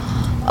like,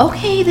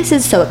 okay, this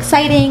is so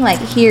exciting, like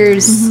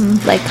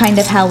here's like kind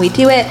of how we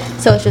do it.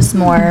 So it's just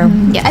more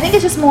I think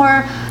it's just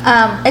more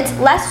it's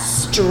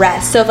less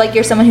stress. So if like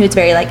you're someone who's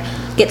very like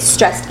gets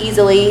stressed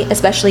easily,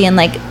 especially in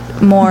like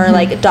more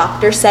like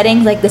doctor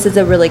settings, like this is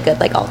a really good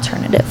like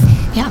alternative.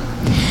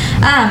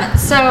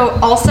 So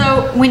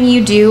also when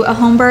you do a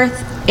home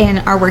birth and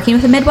are working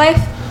with a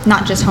midwife,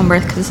 not just home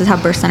birth, because this is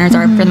how birth centers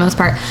are for the most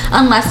part,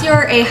 unless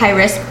you're a high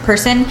risk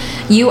person,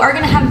 you are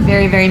going to have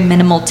very, very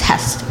minimal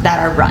tests that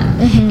are run.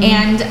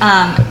 And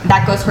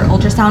that goes for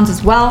ultrasounds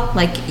as well.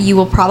 Like, you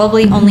will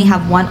probably only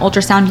have one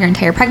ultrasound your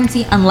entire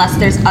pregnancy unless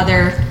there's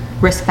other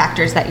risk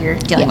factors that you're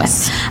dealing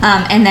with.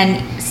 And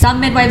then some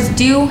midwives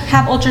do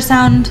have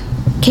ultrasound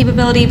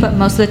capability, but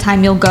most of the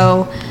time you'll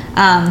go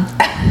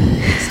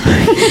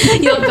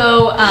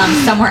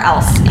somewhere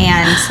else,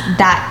 and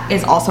that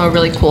is also a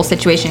really cool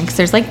situation, because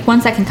there's like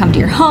ones that can come to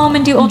your home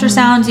and do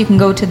ultrasounds. You can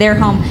go to their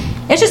home.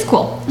 It's just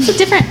cool. It's a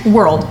different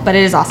world, but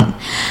it is awesome.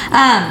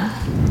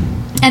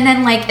 And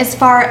then like as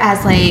far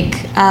as like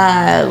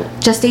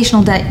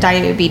gestational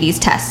diabetes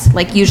tests,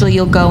 like usually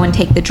you'll go and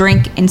take the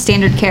drink in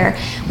standard care.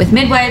 With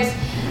midwives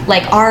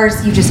like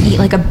ours, you just eat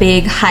like a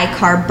big high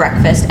carb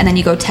breakfast, and then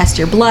you go test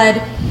your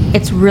blood.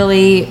 It's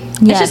really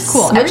it's just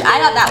cool. Which I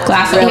thought that was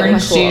Glass of really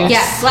orange cool. juice.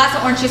 Yeah, glass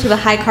of orange juice with a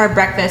high carb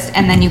breakfast,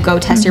 and then you go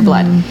test your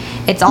blood.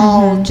 It's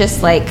all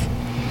just like,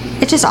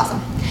 it's just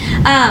awesome.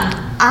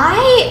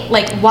 I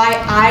like why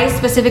I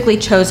specifically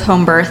chose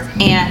home birth,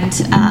 and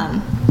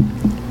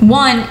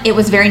one, it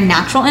was very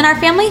natural in our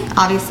family.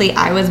 Obviously,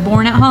 I was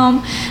born at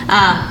home.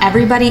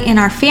 Everybody in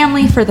our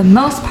family, for the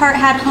most part,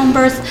 had home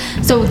births.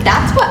 So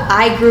that's what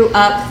I grew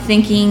up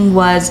thinking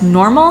was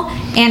normal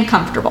and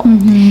comfortable.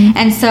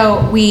 And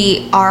so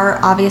we are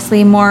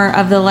obviously more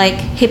of the like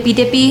hippy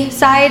dippy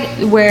side,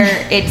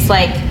 where it's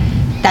like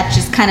that's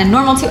just kind of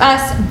normal to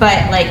us,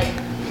 but like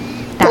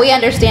But we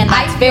understand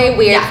that's very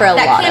weird for a lot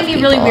of people. That can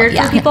be really weird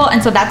for people,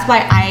 and so that's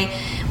why I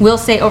will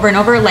say over and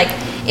over, like,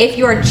 if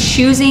you're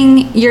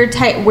choosing your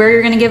type where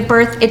you're going to give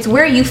birth, it's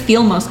where you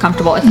feel most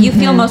comfortable. If you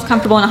feel most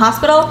comfortable in a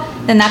hospital,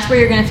 then that's where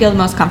you're going to feel the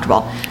most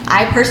comfortable.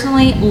 I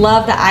personally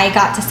love that I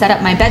got to set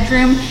up my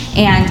bedroom,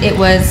 and it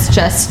was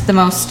just the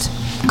most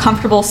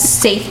comfortable,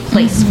 safe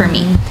place for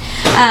me.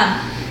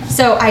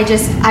 So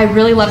I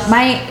really loved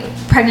my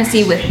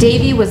pregnancy with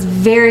Davey. Was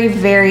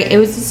it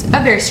was a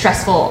very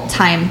stressful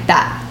time,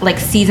 that like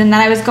season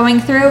that I was going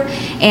through,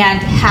 and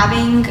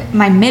having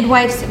my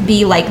midwives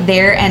be like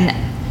there and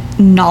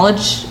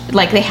knowledge,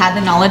 like they had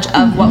the knowledge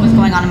of what was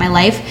going on in my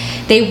life.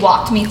 They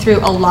walked me through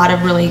a lot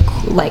of really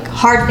like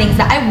hard things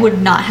that I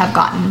would not have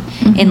gotten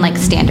in like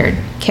standard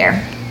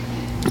care.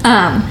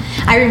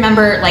 I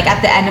remember like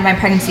at the end of my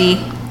pregnancy,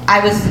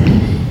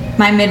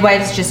 my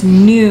midwives just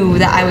knew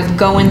that I was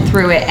going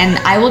through it, and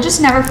I will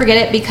just never forget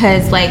it,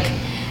 because like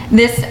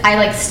I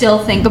like still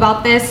think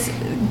about this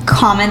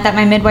comment that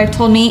my midwife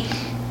told me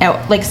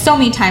like so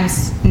many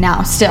times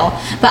now still.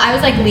 But I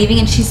was like leaving,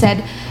 and she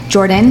said,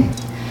 "Jordan,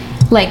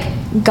 like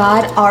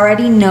God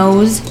already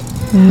knows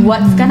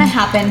what's gonna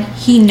happen.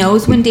 He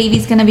knows when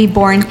Davey's gonna be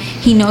born.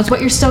 He knows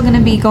what you're still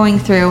gonna be going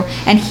through,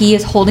 and he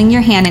is holding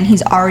your hand, and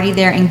he's already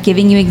there and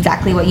giving you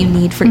exactly what you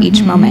need for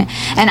each moment.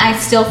 And I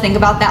still think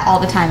about that all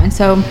the time. And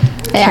so,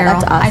 Carol,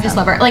 that's I just awesome.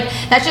 love her. Like,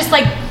 that's just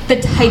like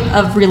the type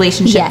of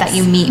relationship Yes. that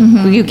you meet,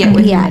 you get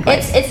with your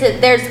midwives.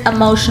 There's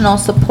emotional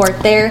support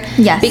there.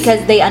 Yes.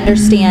 Because they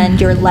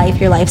understand your life,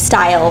 your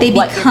lifestyle. They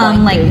what you're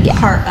become going like through. Yeah.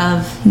 part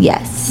of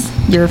Yes.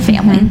 your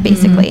family,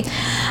 basically.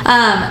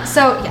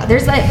 So yeah,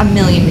 there's like a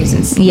million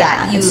reasons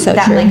Yeah, that you it's so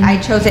that true. like I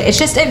chose it. It's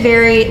just a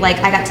very like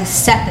I got to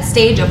set the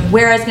stage of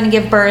where I was gonna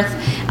give birth.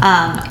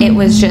 It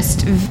was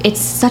just it's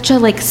such a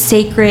like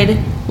sacred,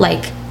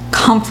 like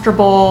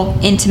comfortable,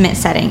 intimate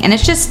setting, and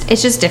it's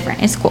just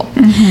different. It's cool.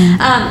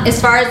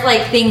 As far as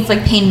like things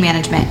like pain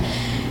management.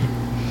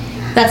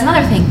 That's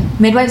another thing.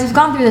 Midwives have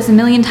gone through this a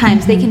million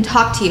times. They can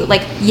talk to you.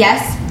 Like,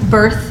 yes,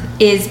 birth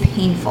is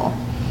painful.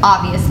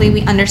 Obviously,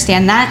 we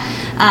understand that.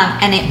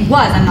 And it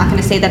was. I'm not going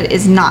to say that it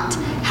is not.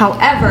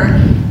 However,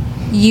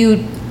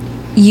 you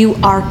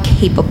are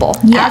capable.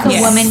 Yes. As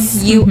a woman,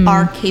 you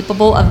are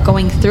capable of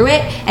going through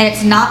it. And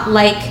it's not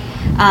like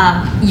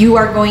you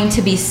are going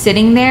to be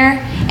sitting there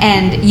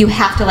and you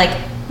have to like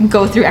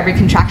go through every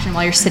contraction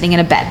while you're sitting in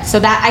a bed. So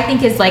that I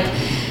think is like,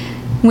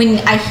 when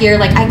I hear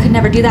like I could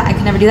never do that, I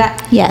could never do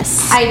that.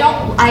 Yes.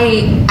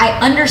 I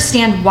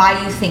understand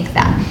why you think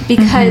that,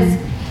 because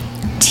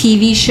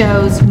TV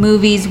shows,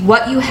 movies,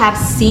 what you have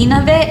seen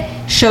of it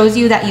shows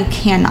you that you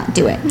cannot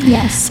do it.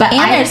 Yes. But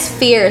And there's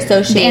fear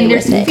associated and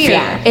there's with it. fear.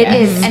 Yeah.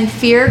 It is, and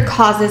fear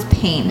causes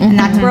pain, and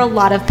that's where a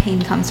lot of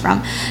pain comes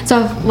from.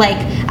 So like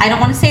I don't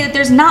want to say that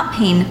there's not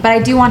pain, but I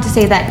do want to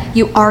say that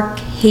you are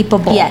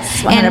capable.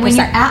 Yes, And when 100%.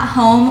 you're at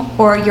home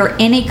or you're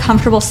in a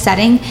comfortable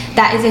setting,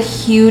 that is a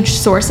huge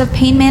source of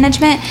pain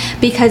management,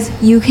 because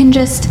you can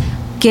just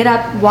get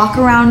up, walk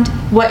around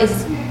what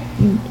is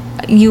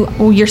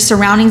your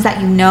surroundings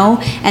that you know,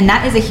 and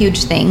that is a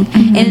huge thing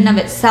in and of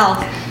itself.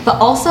 But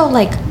also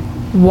like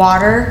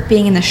water,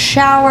 being in the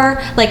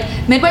shower, like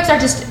midwives are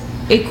just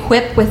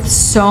equipped with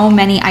so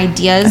many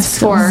ideas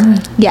for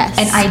Yes.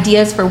 and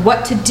ideas for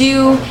what to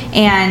do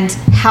and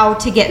how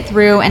to get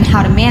through and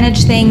how to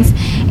manage things.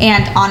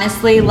 And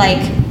honestly,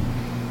 like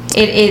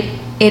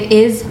it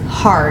is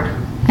hard.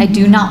 I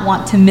do not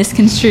want to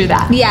misconstrue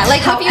that. Yeah,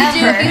 like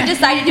if you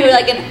decide to do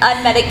like an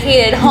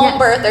unmedicated home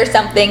birth or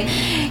something,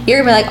 you're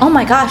gonna be like, oh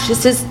my gosh,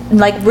 this is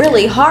like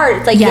really hard.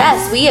 It's like,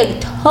 Yes. yes, we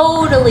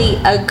totally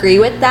agree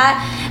with that.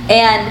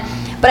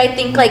 But I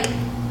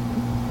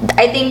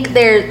think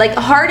there's like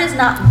hard is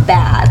not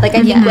bad. Like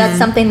I think that's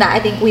something that I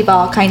think we've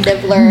all kind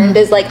of learned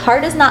is like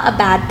hard is not a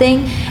bad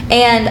thing.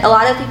 And a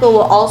lot of people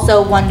will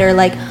also wonder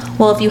like,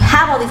 well, if you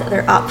have all these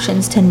other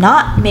options to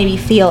not maybe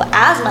feel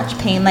as much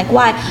pain, like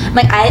why?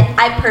 Like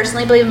I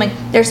personally believe like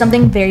there's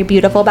something very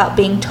beautiful about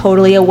being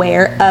totally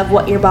aware of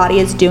what your body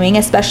is doing,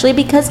 especially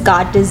because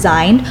God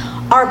designed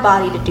our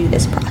body to do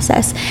this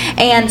process.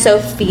 And so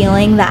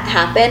feeling that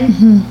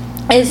happen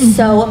is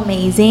so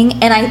amazing.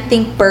 And I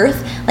think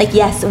birth, like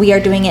yes, we are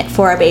doing it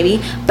for our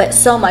baby, but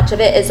so much of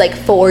it is like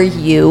for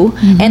you.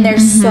 And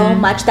there's so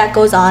much that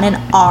goes on in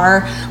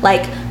our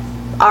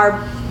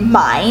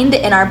mind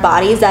and our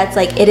bodies that's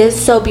like it is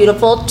so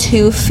beautiful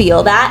to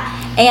feel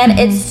that. And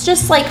it's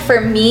just like for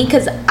me,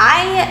 because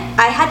I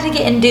had to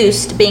get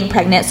induced being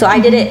pregnant, so I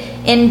did it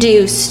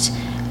induced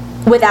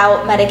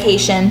without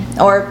medication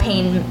or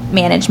pain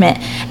management,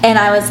 and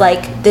I was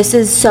like, this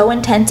is so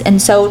intense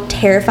and so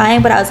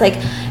terrifying, but I was like,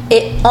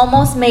 it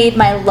almost made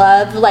my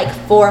love like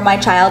for my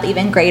child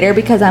even greater,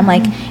 because I'm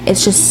like,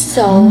 it's just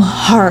so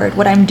hard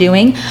what I'm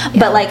doing.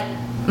 But like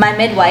my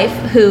midwife,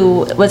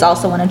 who was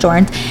also one of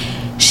Jordan's,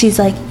 she's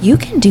like, you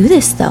can do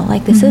this though,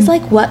 like this is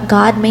like what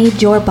God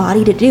made your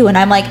body to do. And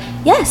I'm like,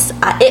 yes,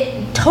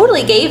 it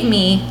totally gave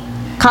me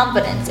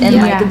confidence in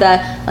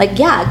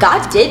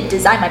God did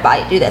design my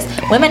body to do this.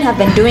 Women have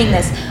been doing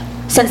this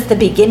since the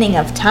beginning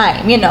of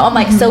time, you know. I'm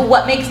like, so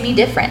what makes me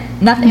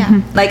different?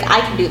 Nothing. Like I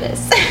can do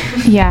this.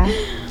 Yeah.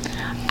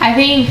 I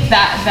think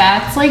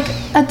that's like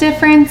a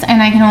difference,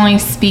 and I can only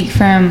speak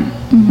from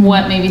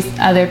what maybe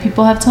other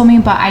people have told me,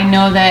 but I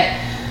know that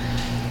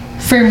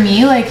for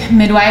me, like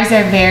midwives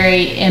are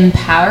very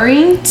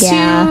empowering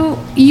to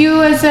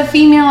you as a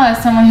female,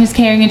 as someone who's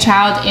carrying a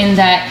child, in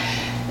that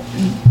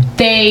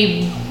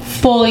they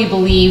fully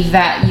believe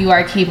that you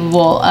are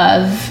capable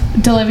of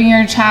delivering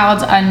your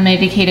child's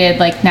unmedicated,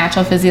 like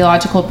natural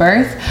physiological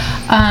birth,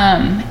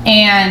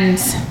 and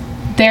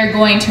they're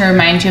going to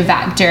remind you of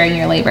that during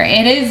your labor.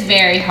 It is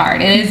very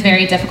hard. It is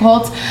very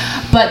difficult,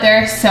 but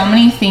there are so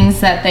many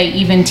things that they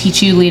even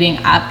teach you leading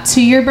up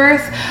to your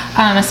birth,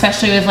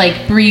 especially with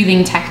like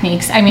breathing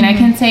techniques. I mean, I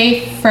can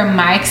say from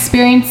my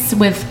experience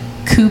with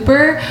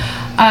Cooper,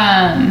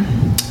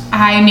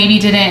 I maybe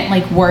didn't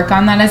like work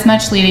on that as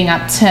much leading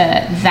up to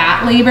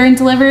that labor and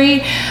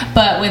delivery,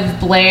 but with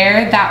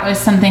Blair, that was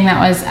something that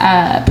was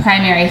a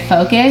primary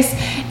focus,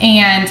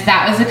 and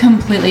that was a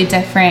completely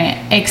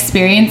different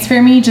experience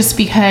for me, just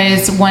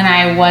because when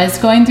I was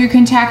going through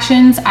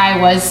contractions, I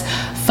was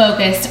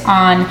focused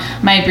on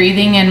my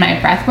breathing and my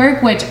breath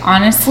work, which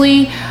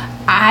honestly,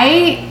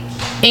 I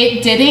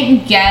it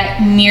didn't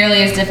get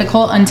nearly as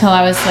difficult until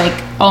I was like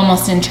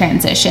almost in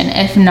transition,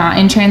 if not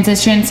in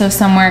transition. So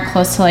somewhere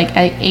close to like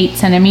 8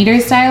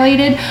 centimeters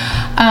dilated.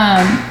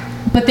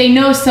 But they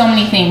know so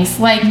many things.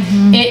 Like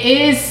it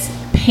is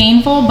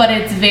painful, but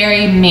it's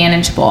very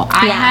manageable.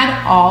 I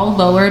had all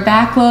lower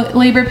back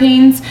labor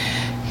pains.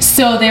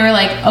 So they were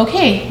like,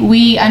 okay,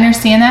 we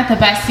understand that the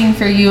best thing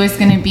for you is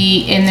going to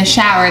be in the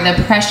shower,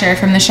 the pressure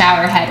from the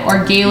shower head,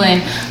 or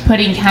Galen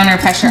putting counter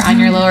pressure on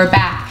your lower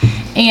back.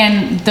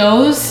 And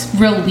those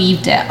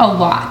relieved it a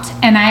lot.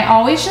 And I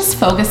always just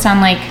focused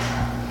on like,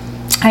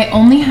 I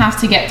only have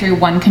to get through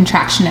one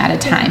contraction at a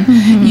time.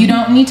 You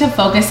don't need to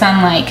focus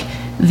on like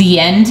the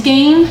end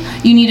game.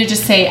 You need to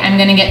just say, I'm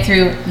going to get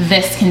through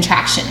this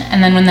contraction.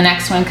 And then when the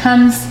next one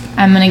comes,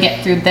 I'm going to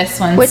get through this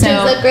one. Which is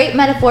a great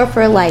metaphor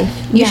for life.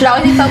 You should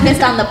always be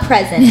focused on the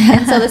present.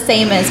 And so the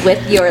same is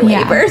with your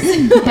labors.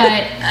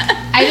 But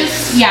I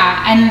just,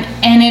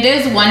 and it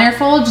is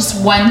wonderful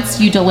just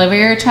once you deliver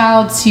your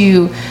child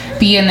to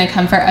be in the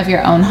comfort of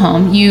your own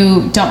home.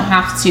 You don't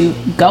have to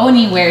go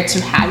anywhere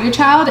to have your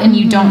child, and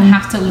you don't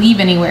have to leave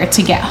anywhere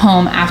to get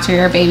home after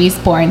your baby's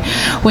born,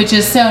 which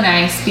is so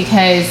nice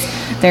because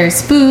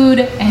there's food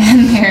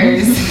and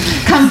there's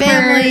comfort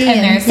and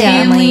there's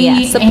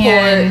family support,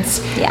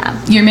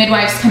 and your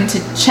midwives come to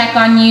check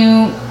on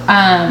you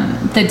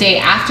the day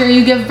after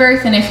you give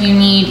birth, and if you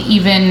need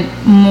even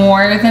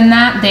more than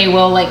that, they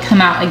will like come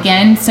out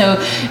again, so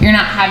you're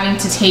not having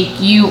to take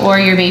you or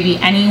your baby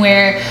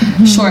anywhere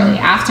shortly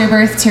after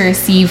birth to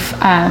receive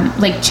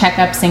like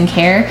checkups and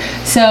care.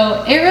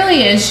 So it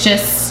really is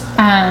just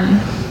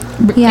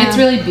it's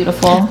really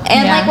beautiful.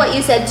 And like what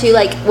you said too,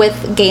 like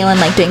with Galen,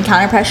 like doing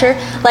counter pressure,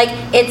 like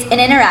it's an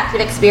interactive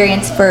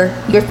experience for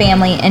your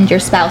family and your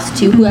spouse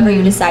too, whoever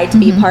you decide to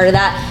be a part of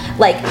that.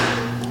 Like,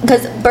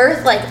 because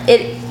birth, like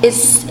it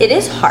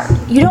is hard.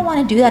 You don't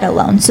want to do that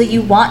alone. So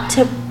you want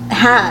to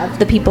have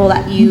the people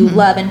that you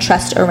love and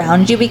trust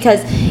around you,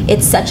 because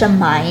it's such a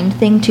mind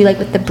thing too, like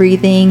with the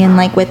breathing and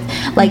like with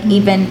like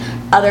even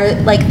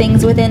other like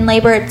things within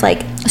labor. It's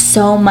like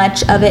so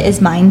much of it is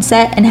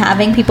mindset, and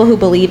having people who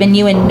believe in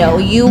you and know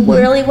you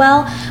really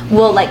well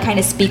will like kind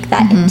of speak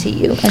that into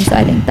you. And so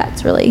I think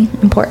that's really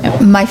important.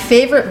 My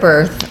favorite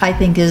birth, I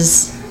think,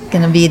 is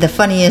going to be the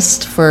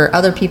funniest for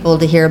other people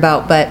to hear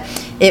about, but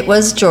it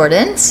was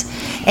Jordan's,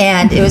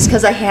 and it was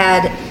because I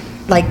had,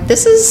 like,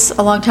 this is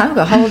a long time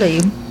ago. How old are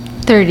you?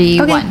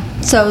 31.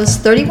 Okay. So it was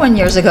 31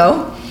 years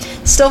ago.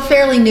 Still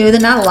fairly new.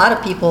 Not a lot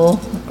of people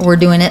were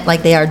doing it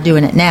like they are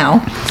doing it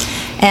now.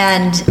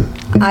 And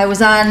I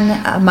was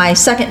on my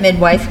second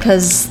midwife,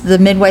 because the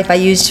midwife I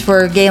used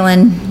for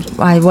Galen,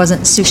 I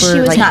wasn't super. She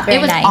was like, not very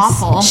it was nice.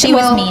 awful. She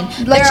was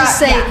mean. Let's just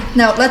say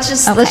let's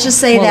just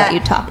say we'll that let you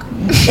talk.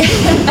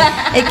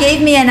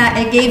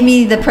 it gave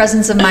me the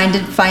presence of mind to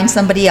find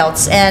somebody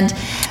else, and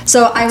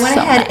so I went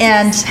ahead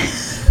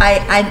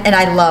and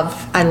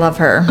I love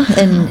her,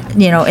 and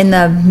in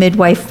the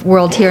midwife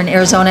world here in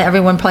Arizona,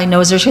 everyone probably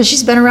knows her because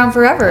she's been around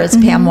forever. It's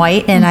Pam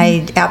White, and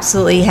I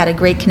absolutely had a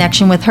great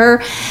connection with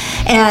her,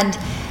 and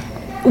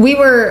we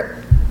were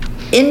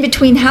in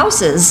between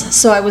houses,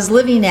 so I was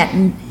living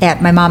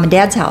at my mom and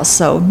dad's house,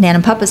 so Nan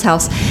and Papa's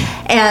house,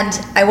 and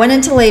I went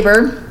into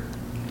labor,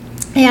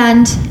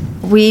 and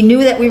we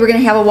knew that we were going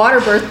to have a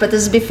water birth, but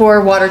this is before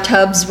water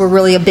tubs were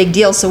really a big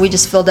deal, so we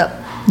just filled up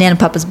Nan and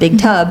Papa's big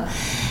tub,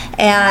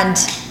 and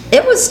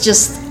it was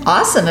just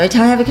awesome. Every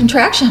time I have a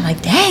contraction, I'm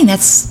like, dang,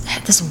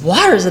 this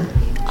water is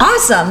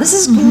awesome. This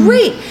is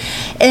great.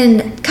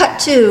 And cut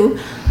to,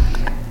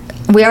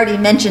 we already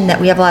mentioned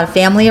that we have a lot of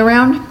family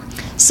around,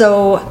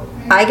 so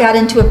I got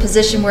into a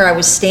position where I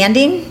was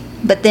standing,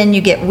 but then you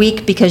get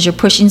weak because you're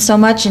pushing so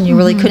much, and you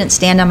really couldn't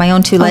stand on my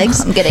own two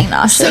legs. I'm getting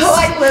nauseous. So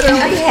I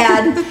literally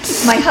had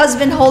my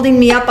husband holding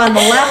me up on the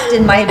left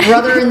and my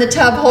brother in the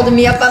tub holding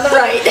me up on the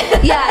right.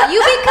 Yeah,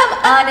 you become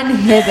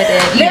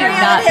uninhibited. You Very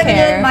do not uninhibited.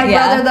 care. My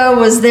brother, though,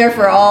 was there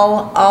for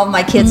all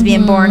my kids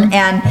being born,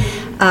 and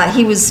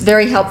he was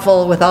very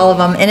helpful with all of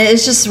them, and it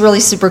is just really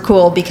super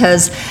cool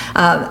because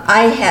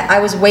I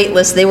was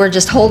weightless. They were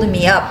just holding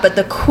me up, but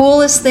the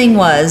coolest thing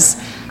was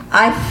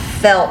I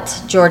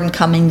felt Jordan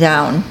coming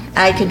down.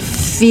 I could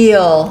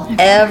feel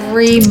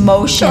every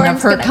motion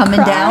of her coming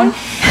down,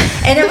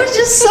 and it was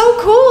just so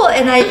cool.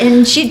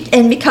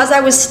 And because I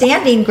was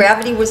standing,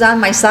 gravity was on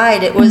my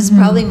side. It was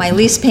probably my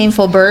least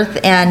painful birth,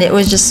 and it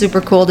was just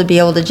super cool to be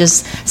able to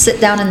just sit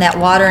down in that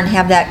water and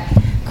have that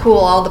cool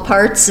all the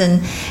parts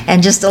and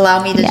just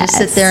allow me to just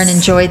sit there and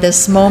enjoy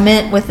this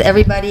moment with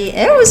everybody.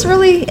 It was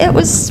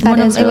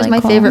my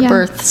favorite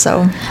birth.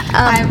 So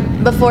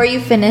before you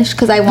finish,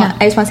 because I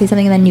just want to say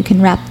something, and then you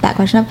can wrap that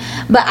question up.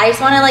 But I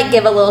just want to like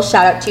give a little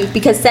shout out to you,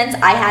 because since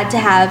I had to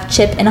have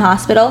Chip in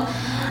hospital,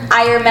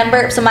 I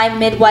remember, so my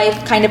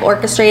midwife kind of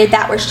orchestrated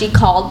that, where she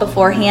called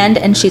beforehand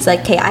and she's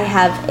like, okay, I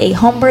have a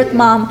home birth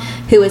mom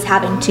who is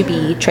having to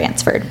be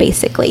transferred,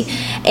 basically.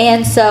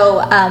 And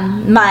so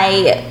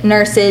my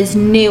nurses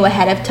knew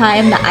ahead of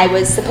time that I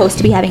was supposed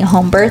to be having a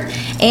home birth.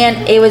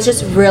 And it was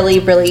just really,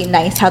 really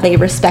nice how they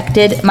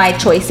respected my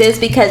choices,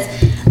 because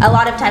a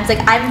lot of times, like,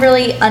 I'm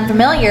really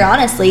unfamiliar,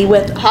 honestly,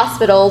 with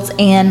hospitals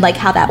and like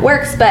how that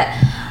works, but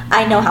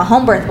I know how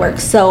home birth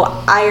works. So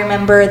I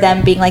remember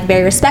them being like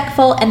very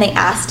respectful, and they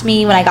asked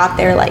me when I got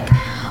there, like,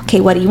 okay,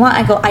 what do you want?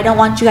 I go, I don't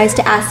want you guys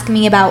to ask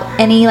me about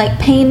any like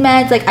pain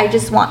meds. Like, I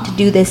just want to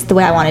do this the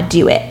way I want to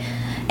do it.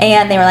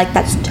 And they were like,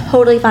 that's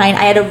totally fine.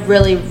 I had a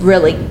really,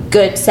 really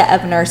good set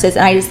of nurses,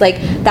 and I just like,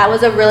 that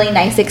was a really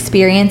nice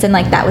experience. And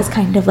like, that was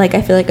kind of like,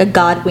 I feel like a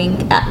God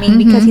wink at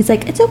me, because he's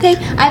like, it's okay,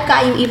 I've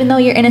got you, even though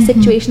you're in a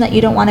situation that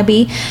you don't want to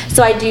be.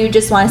 So I do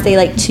just want to say,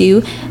 like,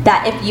 too,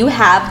 that if you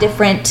have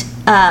different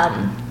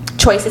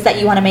choices that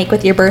you want to make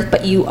with your birth,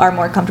 but you are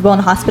more comfortable in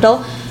a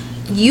hospital,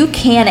 you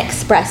can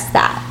express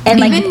that, and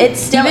like, it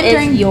still even is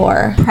during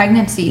your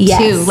pregnancy Yes.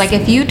 too. Like,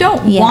 if you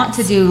don't Yes. want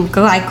to do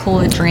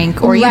glycola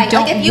drink, or you Right,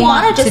 don't like, if you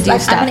want wanna to just do like,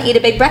 stuff, I'm gonna eat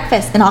a big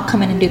breakfast, then I'll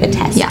come in and do the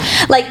test. Yeah.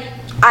 Like,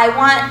 I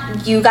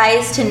want you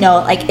guys to know,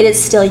 like, it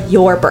is still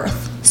your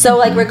birth. So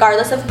like,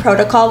 regardless of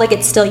protocol, like,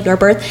 it's still your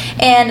birth.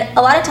 And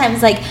a lot of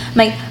times, like,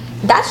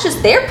 that's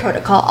just their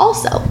protocol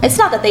also. It's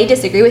not that they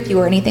disagree with you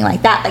or anything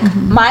like that. Like,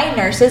 my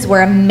nurses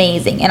were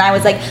amazing, and I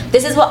was like,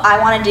 this is what I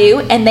want to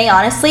do. And they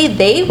honestly,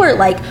 they were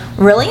like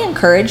really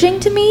encouraging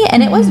to me,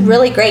 and it was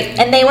really great.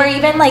 And they were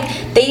even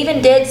like, they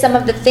even did some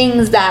of the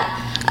things that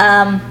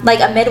like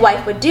a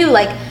midwife would do.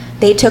 Like,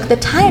 they took the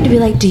time to be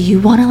like, do you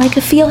want to like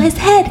feel his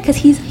head because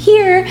he's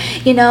here,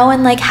 you know,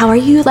 and like, how are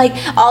you, like,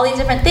 all these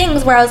different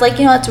things, where I was like,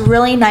 you know, it's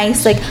really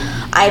nice. Like,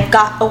 I've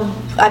got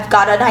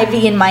an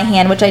IV in my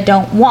hand, which I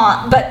don't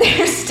want, but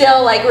they're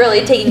still like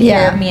really taking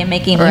care Yeah. of me and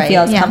making me Right.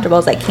 feel as Yeah. comfortable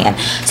as I can.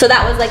 So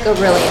that was like a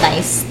really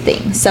nice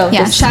thing. So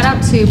yeah, just, shout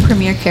out to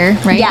Premier Care,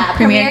 right? yeah,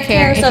 Premier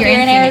Care. So if you're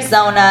in Phoenix.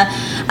 Arizona,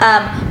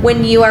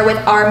 when you are with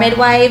our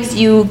midwives,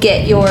 you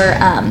get your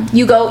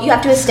you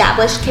have to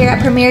establish care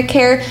at Premier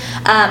Care,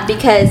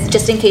 because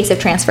just in case of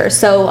transfers.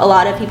 So a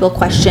lot of people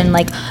question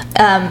like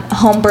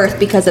home birth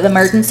because of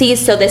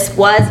emergencies. So this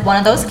was one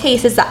of those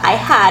cases that I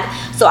had.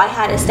 So I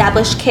had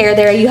established care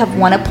there. You have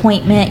one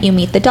appointment, you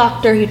meet the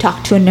doctor, you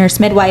talk to a nurse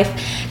midwife,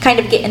 kind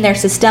of get in their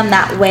system.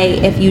 That way,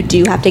 if you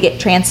do have to get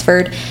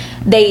transferred,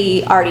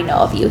 they already know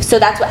of you. So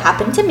that's what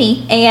happened to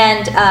me.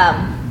 And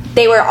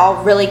they were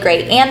all really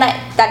great. And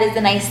that is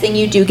the nice thing,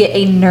 you do get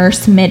a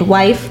nurse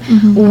midwife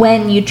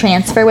when you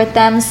transfer with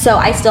them. So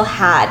I still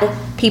had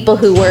people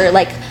who were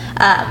like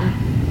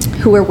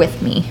who were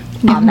with me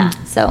on that.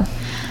 So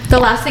The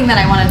last thing that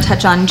I want to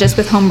touch on just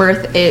with home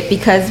birth,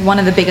 because one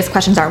of the biggest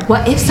questions are,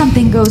 what if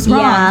something goes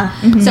wrong?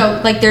 Yeah. So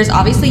like, there's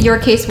obviously your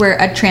case where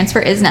a transfer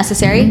is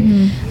necessary.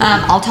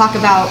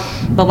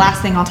 The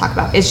last thing I'll talk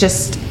about is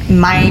just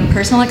my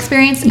personal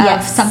experience of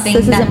Yes, something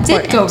this is that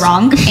did go important.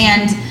 wrong,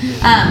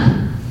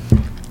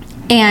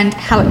 and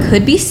how it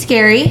could be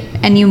scary,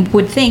 and you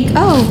would think,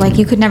 oh, like,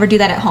 you could never do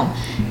that at home.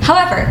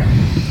 However,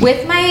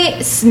 with my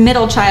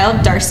middle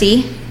child,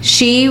 Darcy,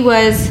 she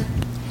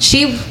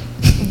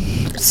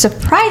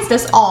surprised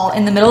us all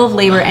in the middle of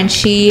labor, and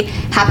she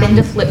happened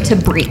to flip to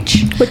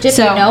breech. which, if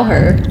you know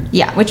her,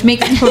 Yeah, which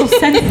makes total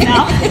sense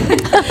now.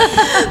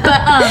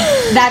 But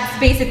that's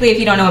basically, if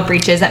you don't know what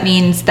breech is, that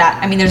means that,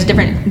 I mean,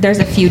 there's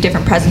a few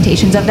different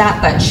presentations of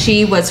that, but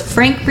she was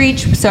frank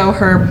breech, so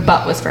her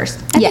butt was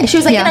first. yeah, she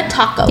was like Yeah. in a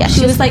taco. Yeah,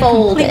 she was like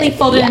completely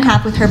folded in Yeah.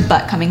 half with her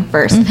butt coming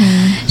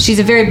 1st. She's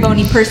a very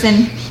bony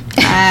person.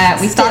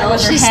 We thought it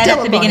was her she's head still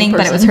at the a bony beginning,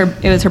 but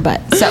it was her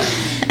butt. So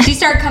she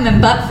started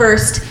coming butt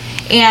first.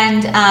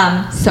 And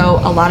so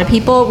a lot of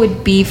people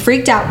would be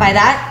freaked out by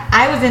that.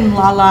 I was in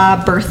La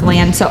La birth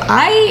land, so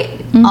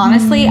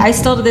honestly, I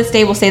still to this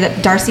day will say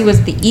that Darcy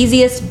was the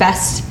easiest,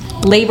 best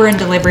labor and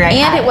delivery I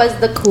had. And it was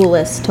the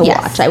coolest to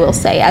Yes. watch, I will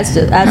say, as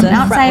a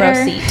an front row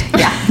outsider. seat.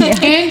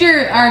 Yeah.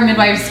 And our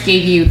midwives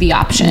gave you the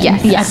option.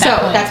 Yes. at So that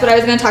point. that's what I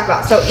was going to talk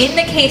about. So in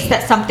the case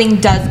that something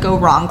does go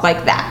wrong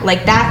like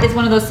that is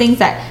one of those things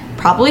that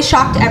probably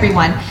shocked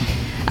everyone.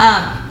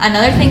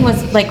 Another thing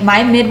was, like,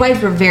 my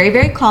midwives were very,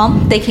 very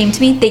calm. They came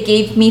to me, they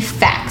gave me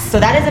facts. So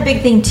that is a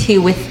big thing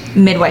too with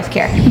midwife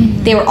care.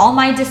 They were all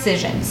my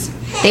decisions.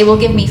 They will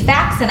give me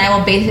facts, and I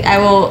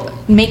will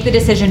make the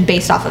decision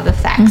based off of the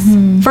facts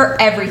for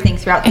everything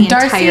throughout the And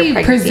entire Darcy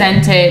pregnancy.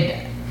 presented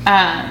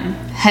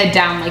head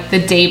down like the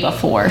day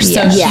before,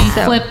 so Yeah. she Yeah.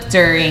 So- flipped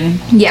during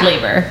Yeah.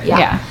 labor.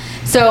 Yeah.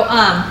 So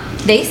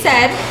they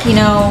said, you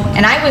know,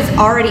 and I was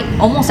already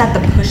almost at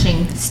the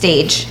pushing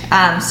stage.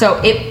 So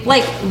it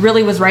like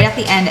really was right at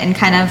the end, and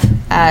kind of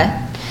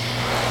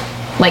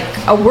like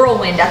a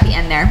whirlwind at the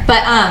end there.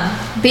 But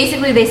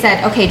basically they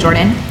said, okay,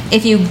 Jordan,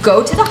 if you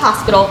go to the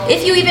hospital,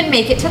 if you even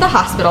make it to the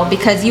hospital,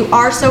 because you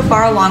are so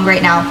far along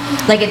right now,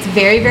 like, it's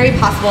very, very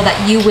possible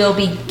that you will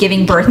be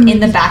giving birth in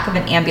the back of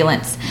an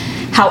ambulance.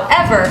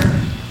 However,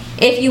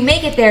 if you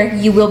make it there,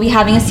 you will be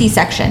having a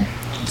C-section.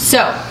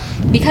 So,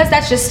 because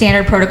that's just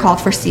standard protocol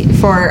for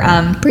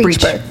breech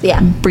birth,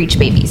 yeah. breech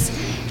babies,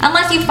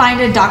 unless you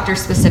find a doctor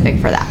specific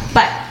for that.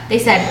 But they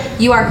said,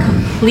 you are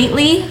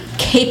completely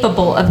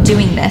capable of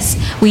doing this.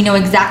 We know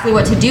exactly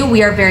what to do.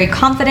 We are very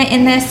confident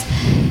in this.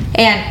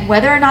 And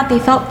whether or not they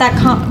felt that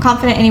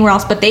confident anywhere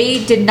else, but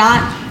they did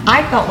not,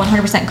 I felt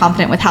 100%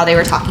 confident with how they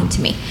were talking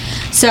to me.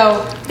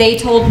 So they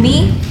told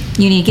me,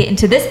 you need to get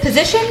into this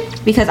position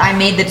because I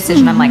made the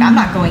decision. I'm like, I'm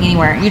not going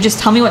anywhere. You just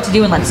tell me what to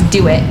do and let's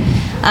do it.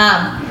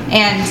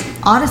 And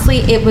honestly,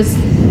 it was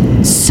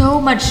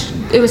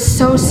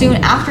so soon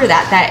after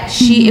that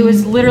it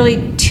was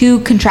literally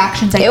 2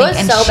 contractions, I think. was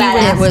and so she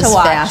badass It was to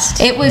watch.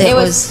 fast. It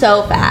was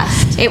so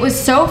fast. It was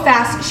so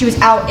fast. She was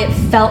out. It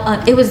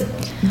felt it was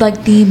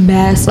like the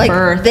best Like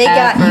birth they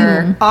got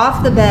ever. you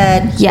off the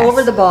bed, Yes.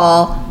 over the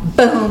ball,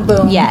 boom,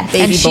 boom. Yes.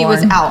 baby And she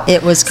was born. out.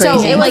 It was crazy.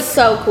 So it was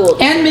so cool.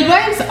 And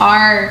midwives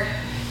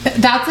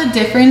that's a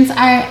difference.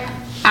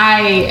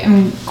 I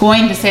am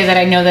going to say that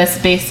I know this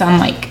based on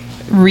like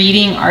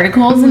reading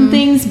articles and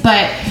things,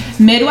 but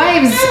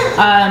midwives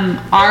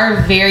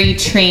are very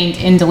trained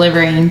in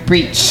delivering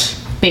breech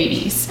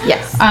babies.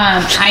 Yes.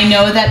 I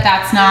know that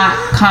that's not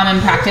common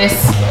practice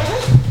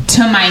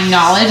to my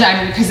knowledge,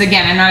 because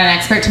again, I'm not an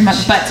expert,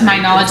 but to my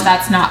knowledge,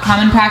 that's not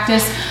common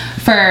practice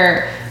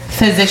for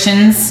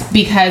physicians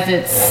because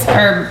it's,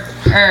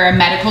 or a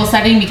medical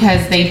setting,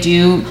 because they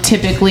do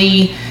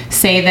typically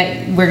say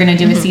that we're going to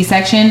do a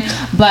C-section.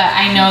 But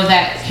I know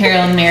that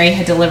Carol and Mary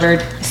had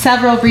delivered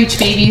several breech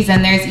babies,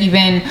 and there's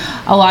even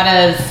a lot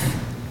of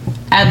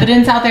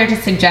evidence out there to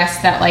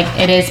suggest that like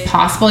it is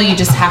possible. You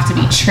just have to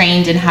be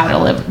trained in how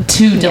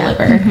to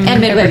deliver.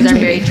 And midwives are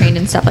very trained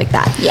and stuff like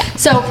that. Yeah.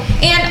 So,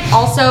 and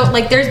also,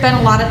 like, there's been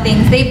a lot of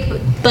things.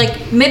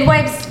 Like,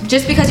 midwives,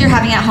 just because you're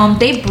having at home,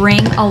 they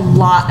bring a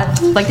lot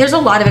of, like, there's a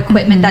lot of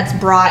equipment that's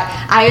brought.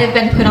 I have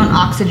been put on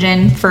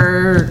oxygen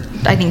for,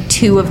 I think,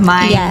 2 of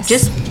mine. Yes.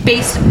 Just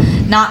based,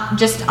 not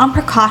just on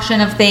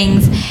precaution of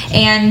things.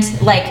 And,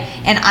 like,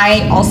 and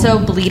I also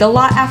bleed a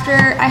lot after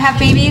I have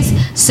babies.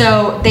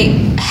 So they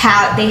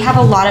have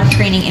a lot of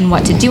training in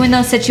what to do in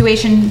those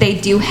situations. They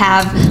do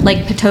have,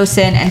 like,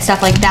 Pitocin and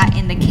stuff like that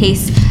in the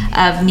case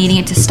of needing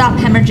it to stop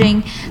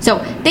hemorrhaging. So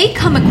they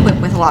come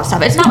equipped with a lot of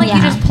stuff. It's not like you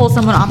Yeah. just pull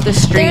someone off the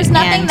street. There's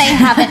nothing and- they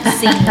haven't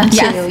seen too.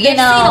 Yes, you they've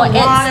know, seen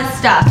a lot of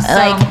stuff. So.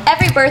 Like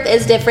every birth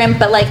is different,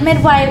 but like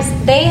midwives,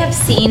 they have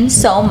seen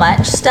so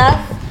much stuff.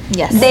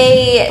 Yes.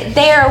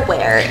 They're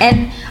aware,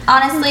 and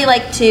honestly,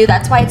 like too,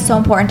 that's why it's so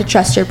important to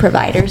trust your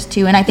providers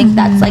too. And I think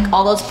that's like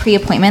all those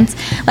pre-appointments.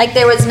 Like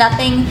there would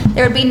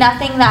be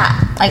nothing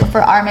that like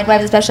for our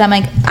midwives especially, I'm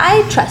like,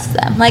 I trust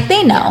them. Like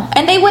they know,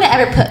 and they wouldn't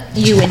ever put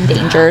you in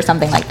danger or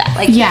something like that.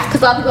 Like Yeah.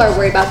 because a lot of people are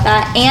worried about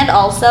that, and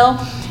also.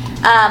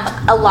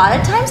 A lot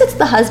of times it's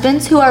the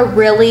husbands who are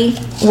really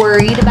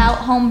worried about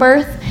home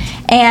birth,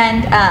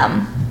 and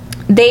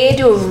they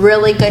do a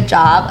really good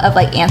job of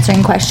like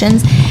answering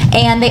questions.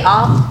 And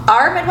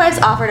our midwives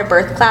offered a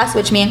birth class,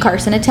 which me and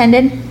Carson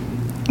attended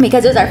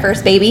because it was our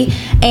first baby,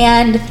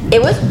 and it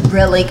was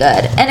really good.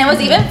 And it was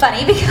even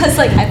funny because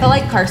like I felt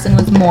like Carson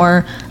was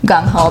more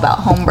gung-ho about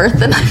home birth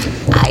than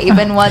I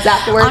even was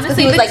afterwards. 'Cause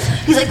Honestly, he was like,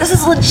 he's like, this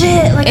is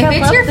legit. Like, If I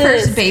it's love your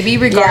this. first baby,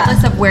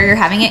 regardless of where you're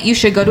having it, you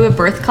should go to a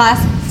birth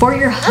class for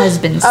your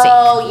husband's sake.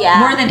 Oh, yeah.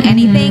 More than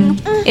anything,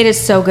 it is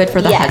so good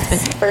for the yes,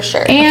 husband. for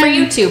sure. And For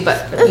you too,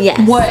 but yes.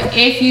 What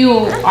if you are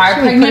we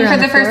put pregnant her for on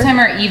the the first floor? time,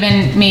 or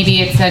even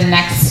maybe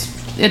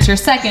it's your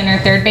second or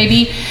third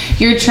baby,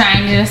 you're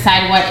trying to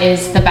decide what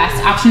is the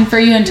best option for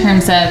you in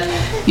terms of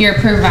your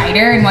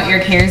provider and what your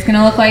care is going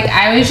to look like.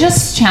 I would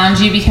just challenge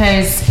you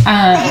because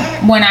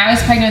when I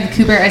was pregnant with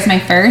Cooper as my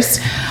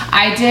first,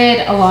 I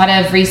did a lot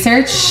of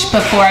research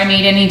before I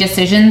made any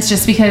decisions,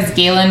 just because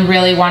Galen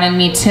really wanted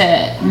me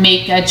to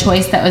make a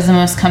choice that was the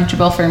most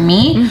comfortable for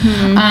me.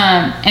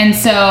 And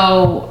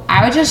so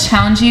I would just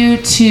challenge you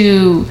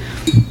to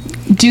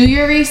do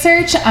your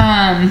research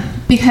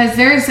because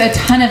there's a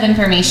ton of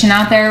information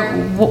out there.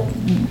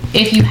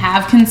 If you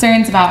have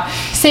concerns about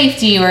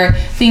safety or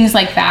things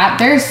like that,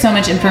 there's so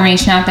much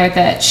information out there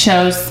that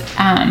shows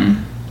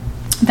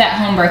that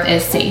home birth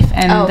is safe,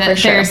 and Oh, that for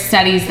sure. there's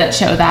studies that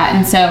show that.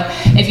 And so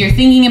if you're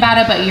thinking about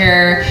it but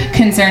you're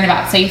concerned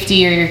about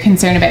safety or you're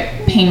concerned about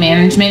pain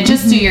management,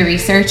 just do your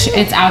research.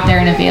 It's out there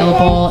and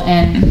available.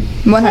 And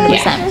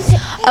 100%.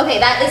 Okay,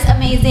 that is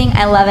amazing.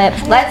 I love it.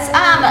 Let's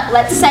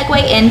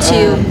segue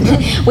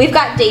into we've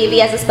got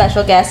Davy as a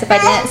special guest, if I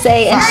didn't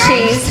say, and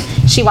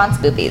she wants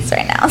boobies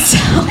right now. So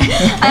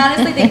I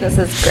honestly think this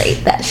is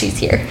great that she's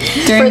here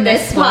During for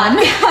this one.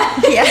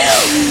 Yeah.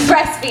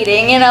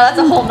 Breastfeeding, you know, that's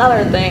a whole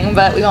nother thing,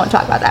 but we won't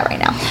talk about that right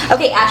now.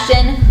 Okay,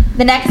 Ashton,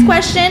 the next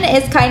question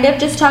is kind of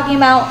just talking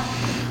about,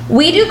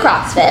 we do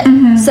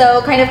CrossFit,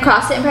 so kind of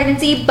CrossFit in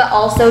pregnancy, but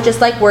also just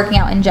like working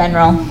out in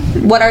general.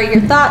 What are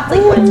your thoughts?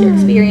 Like, what's your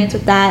experience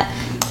with that?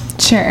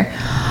 Sure.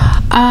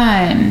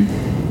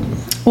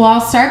 Well,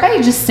 I'll start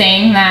by just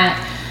saying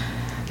that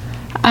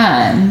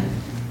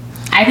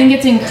I think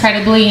it's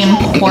incredibly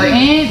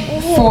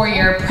important for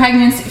your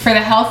pregnancy, for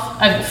the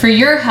health, for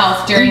your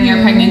health during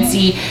your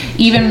pregnancy,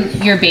 even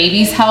your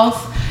baby's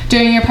health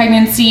during your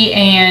pregnancy,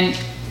 and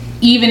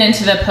even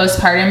into the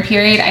postpartum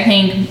period. I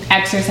think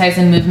exercise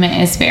and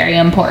movement is very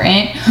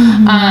important.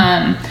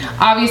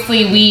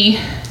 Obviously, we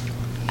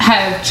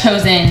have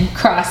chosen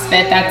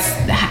CrossFit. That's,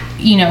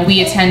 you know,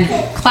 we attend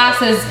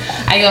classes.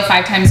 I go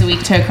 5 times a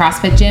week to a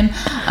CrossFit gym.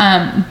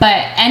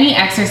 But any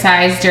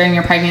exercise during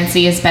your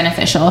pregnancy is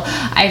beneficial.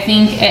 I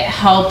think it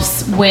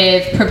helps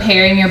with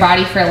preparing your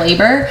body for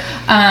labor.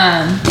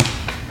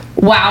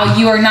 While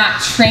you are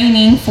not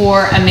training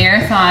for a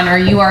marathon, or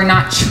you are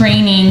not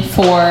training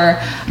for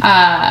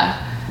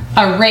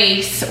a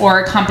race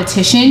or a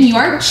competition, you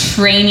are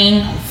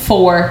training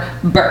for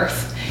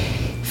birth.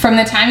 From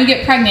the time you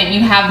get pregnant,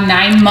 you have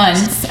 9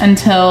 months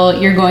until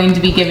you're going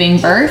to be giving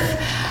birth.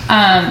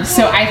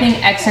 So I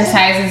think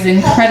exercise is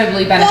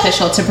incredibly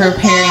beneficial to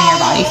preparing your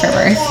body for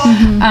birth.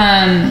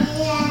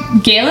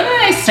 Galen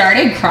and I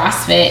started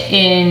CrossFit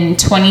in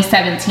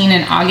 2017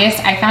 in August.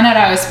 I found out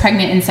I was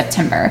pregnant in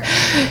September.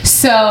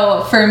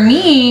 So for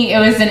me, it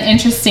was an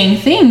interesting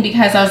thing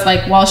because I was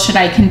like, well, should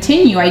I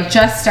continue? I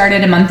just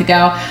started a month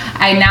ago.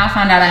 I now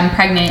found out I'm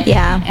pregnant.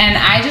 Yeah. And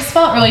I just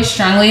felt really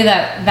strongly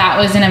that that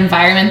was an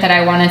environment that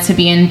I wanted to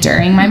be in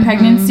during my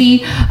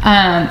pregnancy.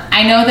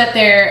 I know that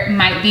there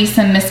might be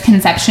some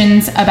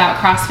misconceptions about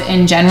CrossFit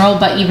in general,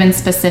 but even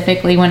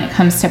specifically when it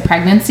comes to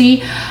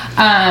pregnancy,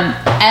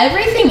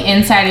 everything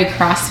inside a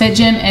CrossFit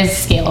gym is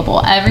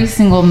scalable, every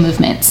single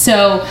movement.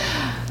 So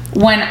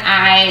when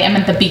I am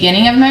at the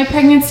beginning of my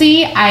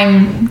pregnancy,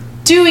 I'm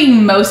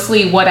doing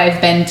mostly what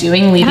I've been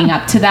doing leading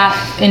up to that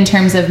in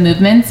terms of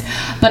movements.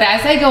 But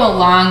as I go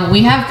along,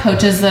 we have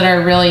coaches that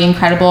are really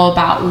incredible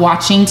about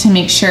watching to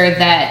make sure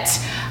that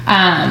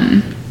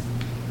I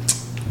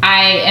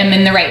am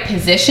in the right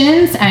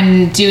positions.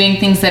 I'm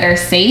doing things that are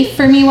safe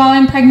for me while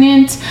I'm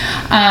pregnant.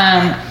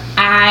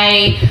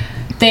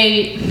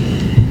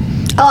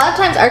 A lot of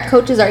times our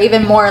coaches are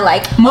even more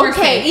like, More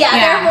safe, yeah.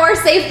 they're more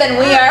safe than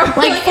we are.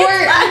 Like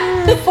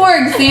for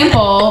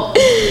example,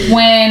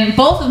 when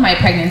both of my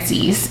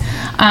pregnancies,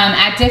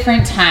 at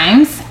different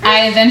times,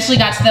 I eventually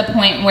got to the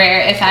point where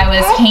if I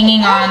was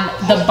hanging on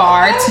the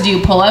bar to do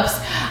pull-ups,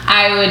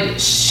 I would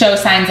show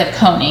signs of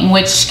coning,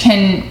 which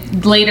can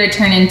later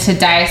turn into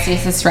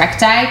diastasis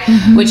recti,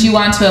 which you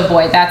want to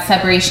avoid. That's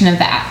separation of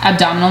the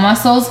abdominal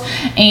muscles.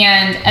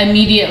 And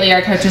immediately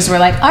our coaches were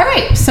like, all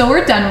right, so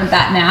we're done with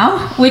that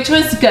now, which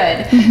was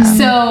good.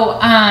 So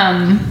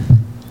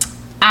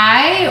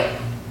I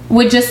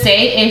would just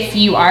say if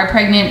you are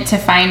pregnant, to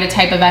find a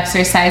type of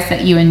exercise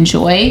that you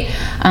enjoy.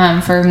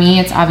 For me,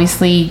 it's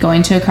obviously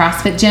going to a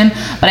CrossFit gym,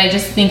 but I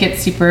just think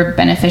it's super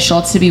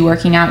beneficial to be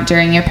working out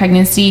during your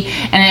pregnancy,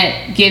 and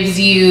it gives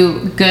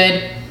you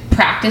good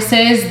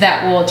practices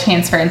that will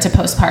transfer into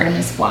postpartum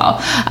as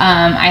well.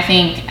 I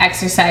think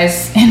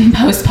exercise in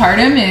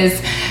postpartum is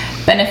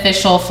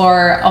beneficial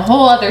for a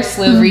whole other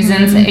slew of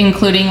reasons,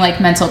 including like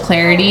mental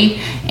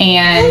clarity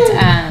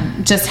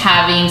and just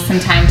having some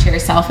time to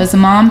yourself as a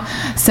mom.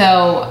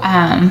 So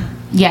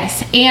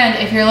yes, and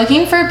if you're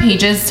looking for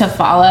pages to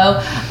follow,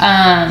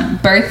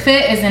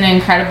 BirthFit is an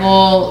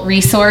incredible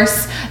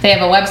resource. They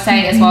have a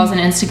website as well as an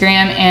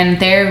Instagram, and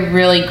they're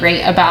really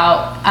great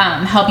about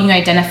helping you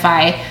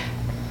identify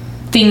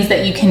things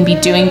that you can be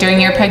doing during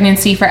your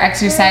pregnancy for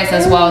exercise,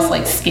 as well as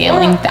like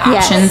scaling the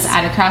options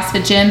at a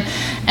CrossFit gym.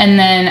 And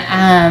then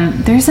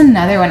there's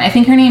another one. I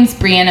think her name's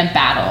Brianna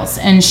Battles,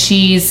 and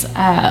she's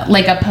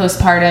like a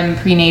postpartum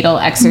prenatal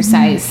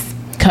exercise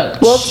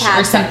coach We'll tag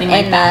or something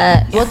like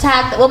that.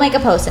 We'll make a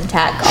post and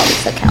tag all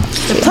these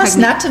accounts. Plus,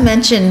 not to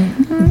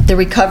mention the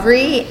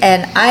recovery,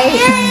 and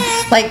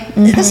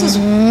this was,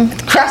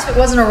 CrossFit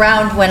wasn't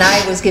around when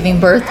I was giving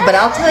birth, but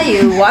I'll tell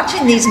you,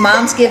 watching these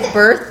moms give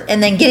birth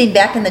and then getting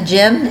back in the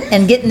gym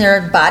and getting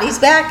their bodies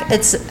back,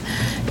 it's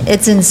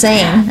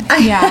insane.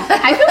 Yeah.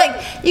 I feel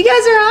like you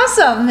guys are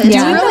awesome. It's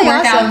really the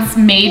workouts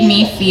awesome. made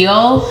me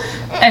feel,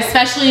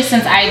 especially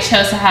since I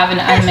chose to have an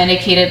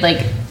unmedicated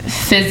like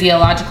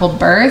physiological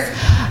birth,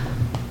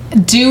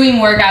 doing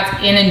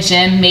workouts in a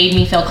gym made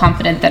me feel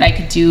confident that I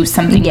could do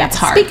something that's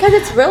hard. Because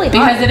it's really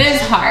hard. Because it is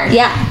hard.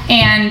 Yeah.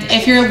 And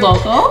if you're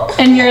local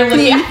and you're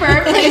looking for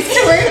a place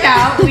to work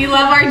out, we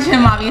love our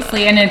gym,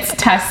 obviously, and it's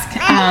Tusk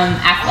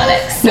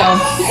Athletics. So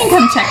you can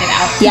come check it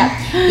out.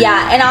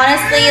 Yeah. And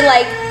honestly,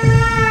 like,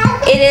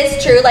 it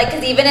is true, like,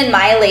 because even in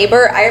my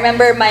labor, I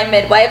remember my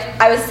midwife,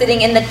 I was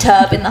sitting in the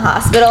tub in the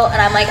hospital,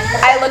 and I'm like,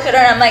 I look at her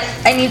and I'm like,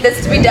 I need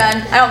this to be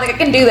done. I don't think I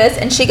can do this.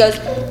 And she goes,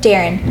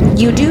 Darren,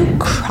 you do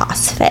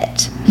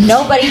CrossFit.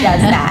 Nobody does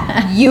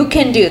that. You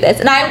can do this.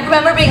 And I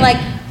remember being like,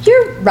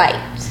 you're right.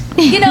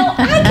 You know,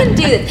 I can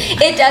do this.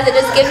 It does. It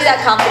just gives you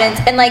that confidence.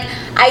 And, like,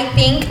 I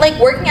think, like,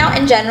 working out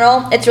in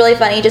general, it's really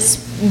funny.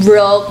 Just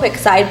real quick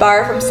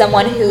sidebar from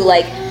someone who,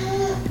 like,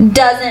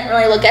 doesn't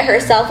really look at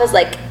herself as,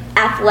 like,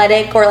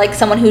 athletic or like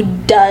someone who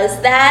does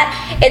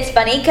that. It's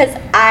funny because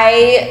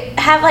I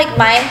have like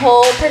my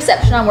whole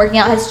perception on working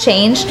out has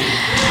changed.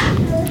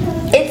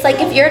 It's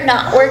like if you're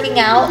not working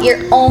out,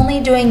 you're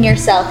only doing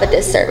yourself a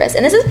disservice.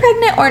 And this is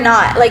pregnant or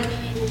not. Like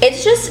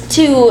it's just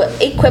to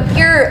equip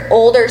your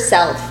older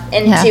self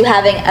into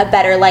having a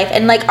better life.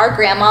 And like our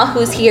grandma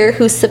who's here,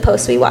 who's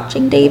supposed to be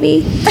watching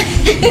Davy,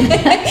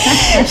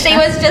 she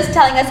was just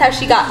telling us how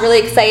she got really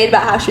excited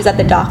about how she was at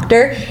the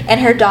doctor,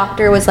 and her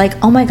doctor was like,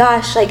 oh my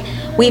gosh, like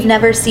we've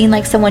never seen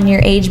like someone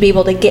your age be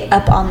able to get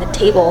up on the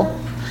table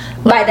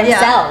by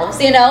themselves,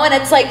 you know, and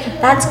it's like,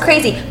 that's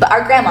crazy. But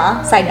our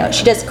grandma, side note,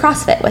 she does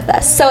CrossFit with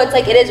us, so it's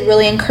like, it is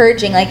really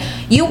encouraging. Like,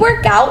 you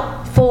work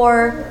out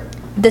for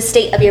the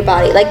state of your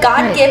body. Like,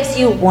 God gives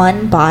you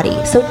one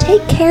body, so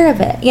take care of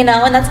it, you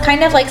know. And that's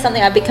kind of like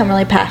something I've become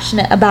really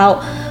passionate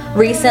about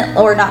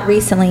not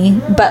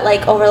recently, but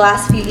like over the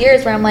last few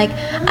years, where I'm like,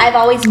 I've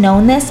always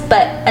known this,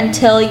 but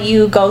until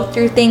you go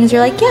through things,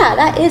 you're like, yeah,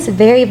 that is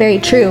very, very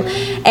true.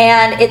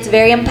 And it's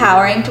very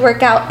empowering to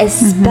work out,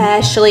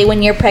 especially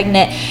when you're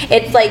pregnant.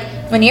 It's like,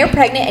 when you're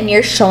pregnant and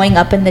you're showing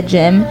up in the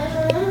gym,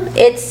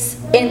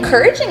 it's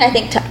encouraging, I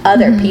think, to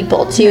other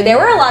people too. There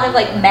were a lot of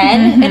like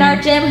men in our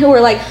gym who were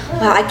like,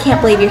 wow, I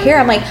can't believe you're here.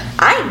 I'm like,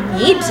 I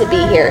need to be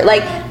here.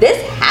 Like,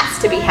 this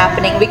has to be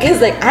happening, because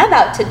like I'm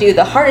about to do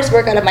the hardest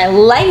workout of my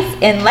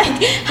life in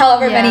like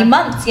however many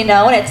months, you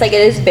know. And it's like,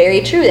 it is very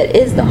true, that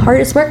is the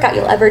hardest workout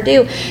you'll ever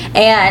do.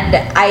 And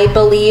I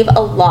believe a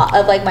lot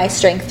of like my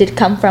strength did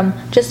come from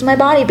just my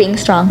body being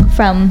strong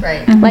from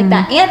like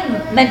that,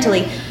 and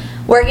mentally.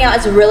 Working out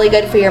is really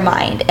good for your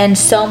mind, and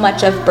so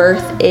much of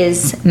birth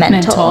is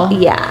mental.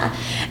 Yeah.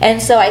 And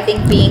so I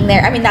think being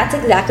there, I mean, that's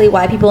exactly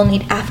why people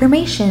need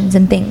affirmations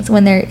and things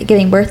when they're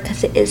giving birth,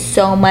 because it is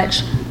so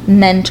much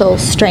mental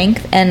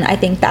strength, and I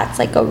think that's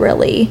like a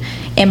really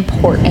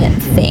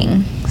important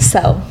thing.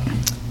 So,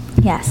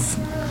 yes.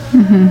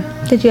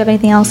 Did you have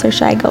anything else, or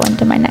should I go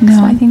into my next one?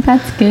 No, I think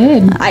that's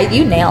good.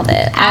 You nailed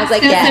it. I was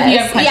like, yes. If you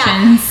have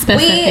questions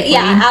specifically.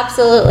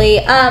 Absolutely.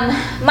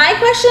 My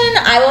question,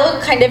 I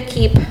will kind of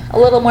keep a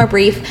little more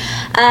brief.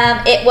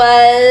 It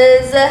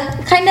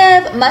was kind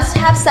of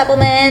must-have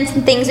supplements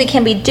and things we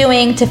can be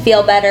doing to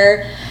feel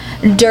better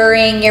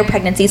during your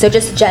pregnancy. So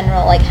just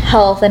general like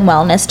health and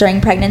wellness during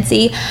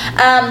pregnancy.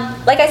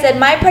 Like I said,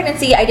 my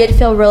pregnancy, I did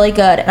feel really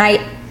good, and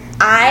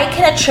I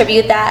can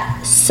attribute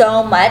that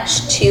so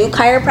much to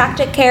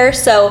chiropractic care.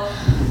 So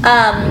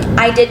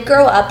I did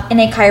grow up in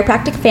a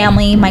chiropractic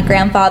family. My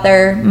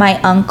grandfather, my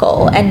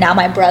uncle, and now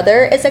my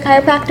brother is a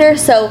chiropractor.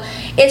 So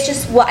it's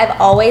just what I've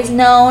always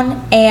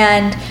known.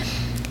 And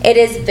it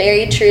is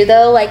very true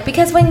though, like,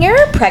 because when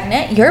you're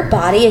pregnant, your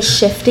body is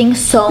shifting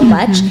so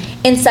much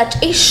in such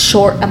a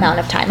short amount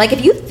of time. Like,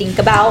 if you think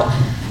about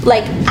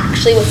like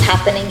actually what's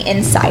happening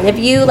inside of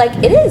you, like,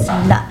 it is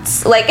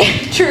nuts, like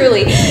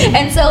truly.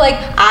 And so like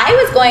I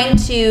was going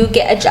to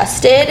get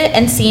adjusted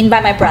and seen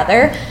by my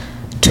brother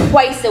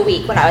twice a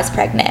week when I was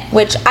pregnant,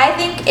 which I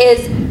think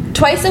is,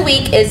 twice a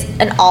week is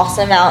an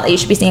awesome amount that you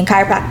should be seeing a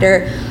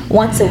chiropractor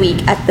once a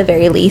week at the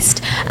very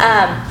least.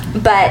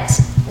 But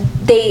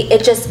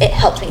it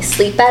helped me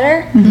sleep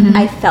better.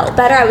 I felt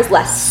better. I was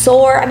less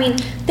sore. I mean,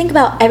 think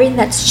about everything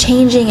that's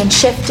changing and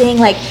shifting.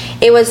 Like,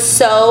 it was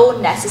so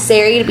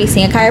necessary to be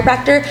seeing a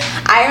chiropractor.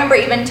 I remember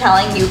even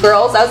telling you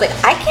girls, I was like,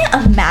 I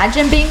can't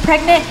imagine being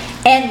pregnant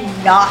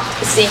and not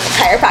seeing a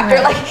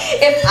chiropractor. Like,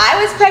 if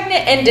I was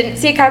pregnant and didn't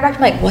see a chiropractor,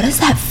 I'm like, what does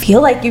that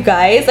feel like, you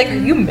guys? Like, are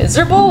you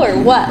miserable or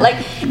what? Like,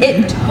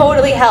 it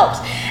totally helps.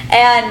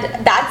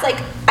 And that's like,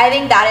 I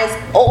think that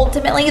is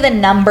ultimately the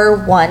number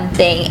one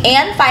thing.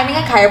 And finding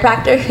a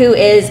chiropractor who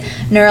is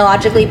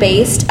neurologically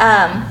based.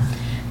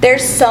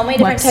 There's so many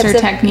different types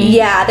of technique.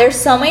 Yeah, there's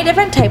so many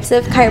different types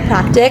of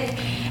chiropractic,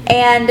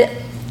 and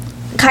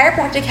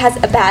chiropractic has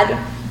a bad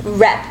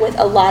rep with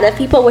a lot of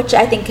people, which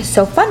I think is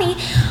so funny.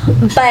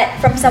 But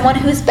from someone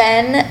who's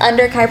been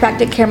under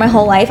chiropractic care my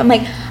whole life, I'm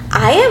like,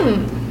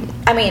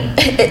 I mean,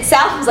 it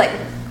sounds like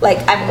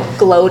I'm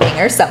gloating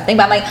or something,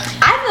 but I'm like,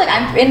 I feel like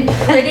I'm in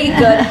pretty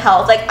good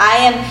health. Like,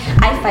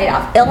 I fight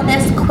off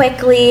illness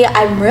quickly.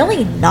 I'm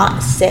really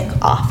not sick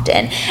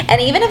often.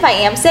 And even if I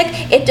am sick,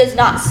 it does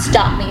not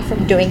stop me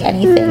from doing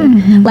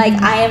anything. Like,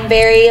 I'm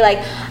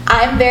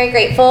very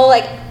grateful.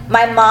 Like,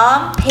 my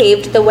mom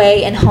paved the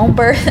way in home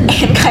birth and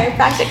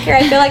chiropractic care,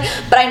 I feel like,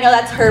 but I know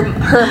that's her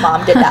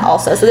mom did that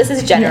also. So this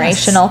is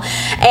generational.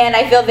 And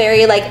I feel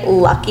very like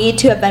lucky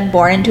to have been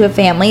born into a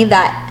family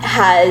that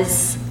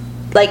has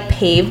like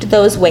paved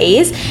those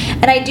ways.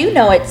 And I do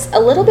know it's a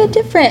little bit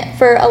different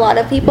for a lot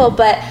of people,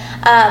 but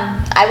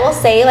I will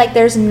say, like,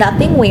 there's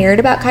nothing weird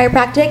about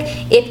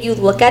chiropractic. If you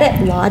look at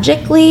it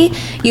logically,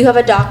 you have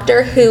a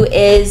doctor who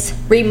is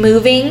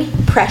removing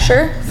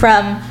pressure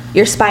from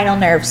your spinal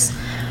nerves.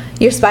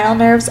 Your spinal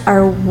nerves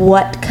are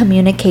what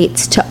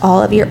communicates to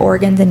all of your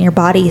organs in your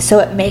body, so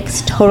it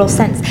makes total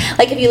sense.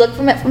 Like, if you look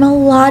from it from a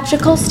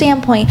logical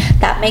standpoint,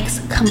 that makes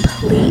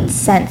complete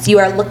sense. You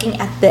are looking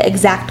at the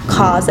exact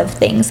cause of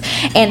things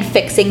and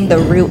fixing the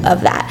root of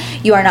that.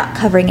 You are not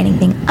covering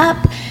anything up.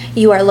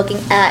 You are looking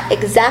at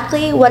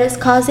exactly what is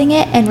causing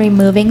it and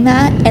removing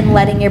that and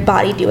letting your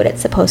body do what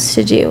it's supposed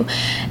to do.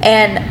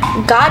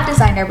 And God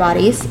designed our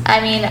bodies.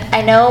 I mean,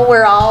 I know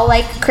we're all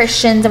like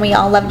Christians and we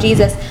all love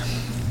Jesus.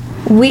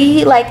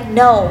 we like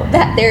know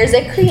that there's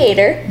a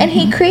creator and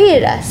he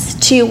created us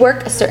to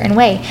work a certain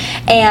way,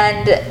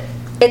 and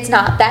it's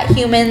not that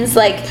humans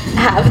like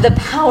have the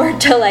power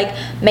to like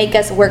make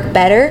us work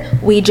better.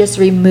 We just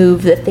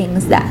remove the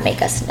things that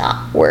make us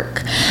not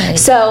work. Right.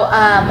 So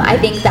I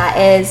think that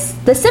is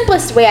the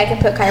simplest way I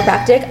can put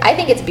chiropractic. I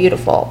think it's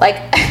beautiful. Like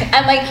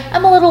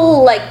I'm a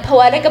little like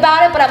poetic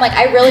about it, but I'm like,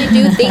 I really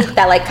do think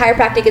that like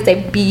chiropractic is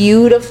a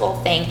beautiful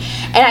thing.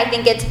 And I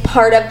think it's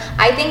part of,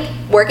 I think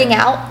working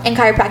out and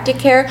chiropractic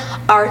care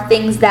are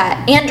things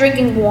that, and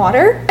drinking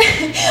water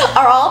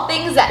are all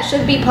things that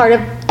should be part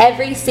of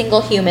every single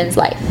human's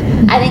life.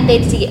 I think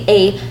they'd see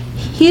a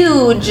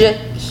huge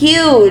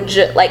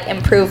like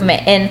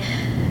improvement in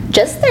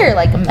just their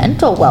like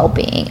mental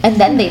well-being, and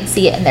then they'd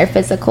see it in their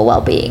physical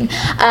well-being.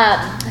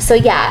 So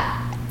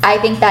yeah, I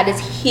think that is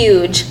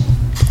huge.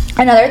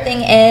 Another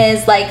thing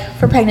is like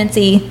for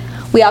pregnancy,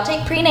 we all take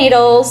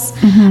prenatals.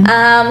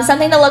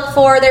 Something to look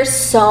for, there's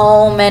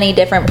so many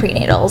different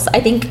prenatals.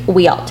 I think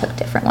we all took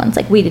different ones.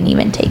 Like we didn't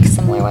even take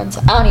similar ones.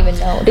 I don't even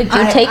know. Did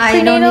you take prenatals?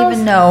 I don't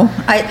even know.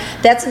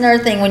 That's another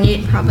thing. When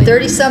you,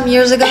 30 some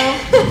years ago,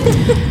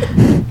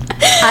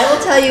 I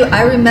will tell you,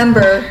 I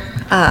remember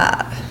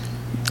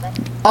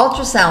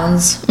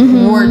ultrasounds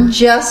were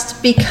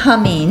just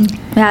becoming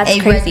That's a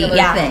crazy, regular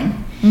yeah. thing.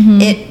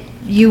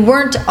 You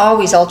weren't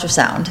always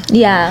ultrasound.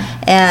 Yeah.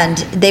 And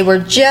they were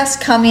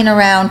just coming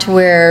around to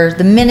where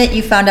the minute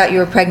you found out you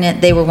were pregnant,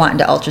 they were wanting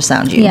to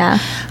ultrasound you. Yeah.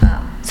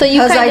 So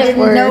you because kind I of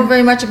didn't were, know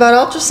very much about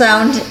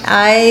ultrasound,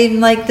 I'm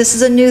like, this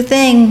is a new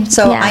thing.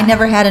 So Yeah. I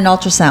never had an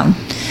ultrasound.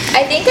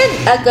 I think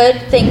a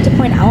good thing to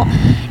point out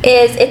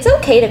is it's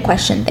okay to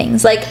question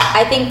things. Like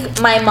I think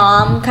my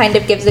mom kind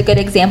of gives a good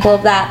example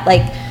of that.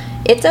 Like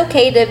it's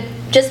okay to,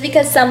 just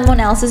because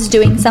someone else is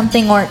doing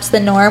something or it's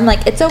the norm,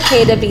 like it's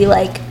okay to be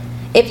like,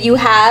 if you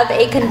have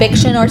a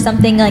conviction or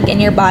something like in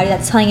your body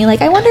that's telling you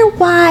like, I wonder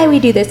why we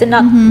do this, and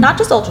not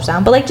just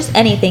ultrasound, but like just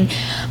anything,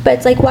 but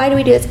it's like, why do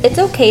we do this? It's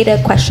okay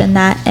to question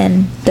that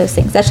and those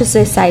things. That's just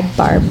a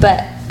sidebar.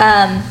 But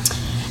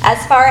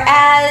as far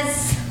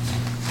as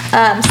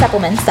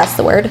supplements, that's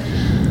the word.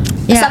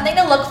 Yeah. Something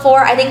to look for.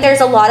 I think there's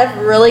a lot of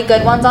really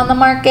good ones on the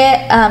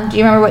market. Do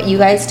you remember what you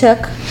guys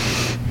took?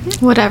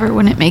 Whatever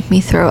wouldn't make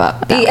me throw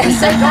up. Yeah,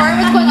 so Nora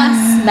was going on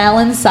smell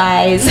and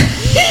size.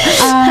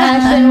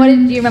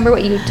 Ashton, do you remember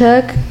what you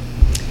took?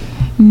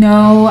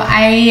 No,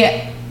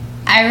 I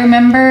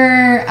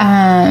remember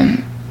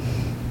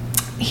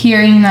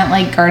hearing that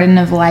like Garden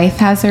of Life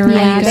has a really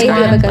good they do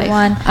one. have a good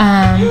one.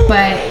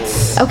 But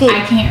Okay.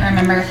 I can't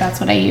remember if that's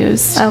what I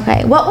used.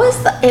 Okay, what was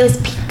it was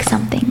pink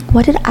something.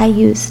 What did I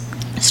use?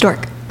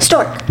 Stork.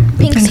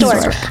 Pink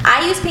stork.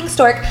 I use pink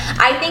stork.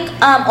 I think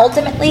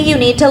ultimately you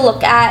need to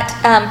look at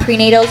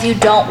prenatals. You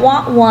don't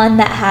want one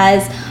that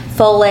has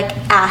folic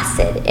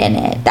acid in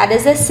it. That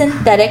is a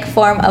synthetic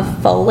form of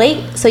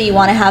folate, so you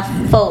want to have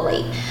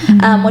folate,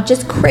 which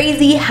is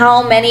crazy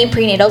how many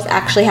prenatals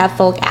actually have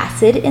folic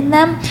acid in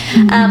them.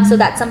 So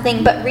that's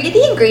something, but read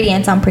the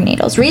ingredients on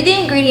prenatals. Read the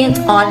ingredients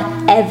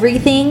on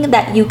everything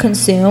that you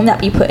consume,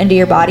 that you put into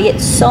your body.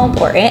 It's so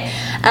important,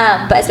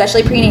 but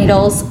especially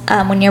prenatals,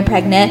 when you're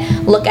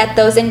pregnant, look at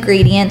those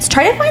ingredients.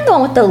 Try to find the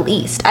one with the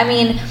least. I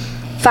mean,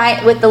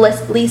 find with the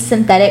least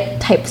synthetic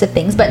types of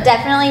things, but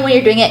definitely when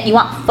you're doing it, you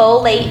want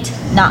folate,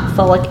 not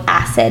folic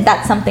acid.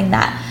 That's something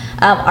that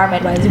our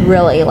midwives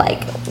really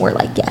like. We're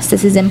like, yes,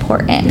 this is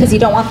important, because you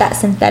don't want that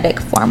synthetic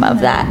form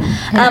of that.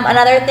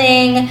 Another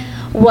thing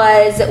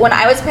was when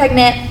I was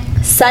pregnant,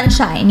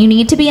 sunshine. You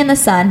need to be in the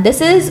sun.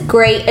 This is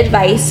great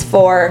advice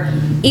for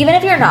even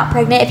if you're not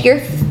pregnant, if you're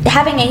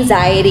having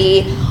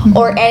anxiety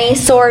or any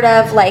sort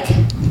of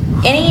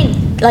any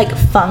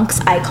funks,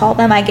 I call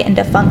them. I get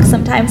into funks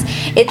sometimes.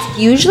 It's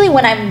usually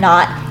when I'm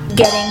not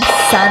getting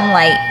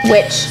sunlight,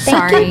 which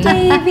thank you,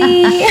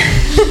 baby.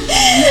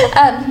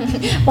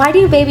 Why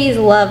do babies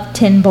love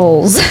tin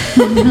bowls?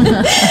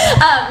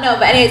 No,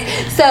 but anyways,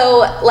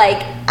 so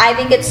I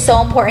think it's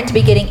so important to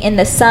be getting in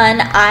the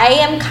sun. I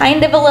am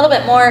kind of a little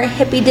bit more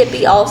hippy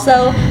dippy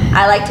also.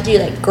 I like to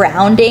do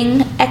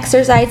grounding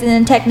exercises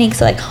and techniques,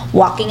 so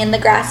walking in the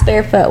grass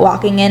barefoot,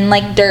 walking in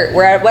dirt,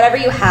 whatever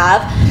you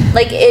have.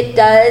 It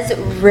does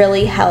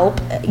really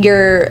help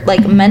your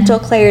mental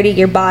clarity,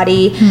 your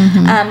body,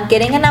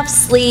 getting enough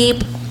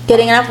sleep,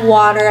 getting enough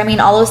water. I mean,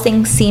 all those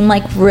things seem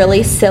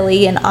really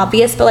silly and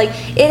obvious, but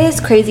it is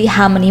crazy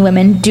how many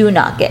women do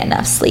not get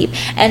enough sleep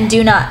and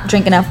do not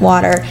drink enough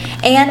water.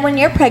 And when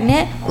you're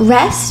pregnant,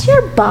 rest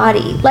your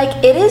body.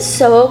 It is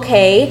so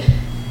okay.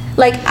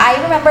 I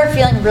remember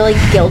feeling really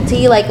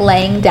guilty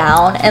laying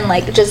down and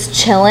just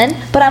chilling,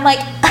 but I'm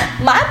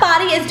my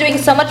body is doing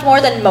so much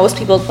more than most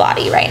people's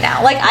body right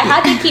now. I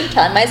had to keep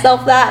telling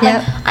myself that.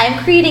 Yep. I'm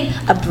creating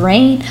a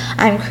brain,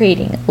 I'm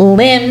creating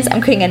limbs, I'm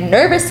creating a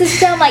nervous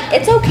system.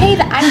 It's okay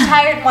that I'm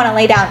tired and want to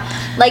lay down.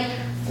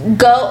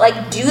 Go,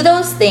 do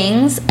those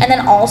things. And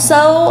then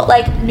also,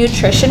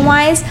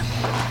 nutrition-wise,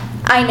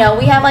 I know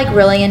we have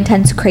really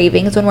intense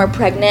cravings when we're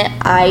pregnant.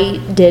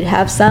 I did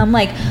have some.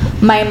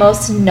 My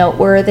most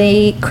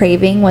noteworthy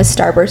craving was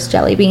Starburst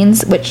jelly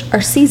beans, which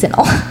are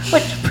seasonal,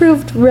 which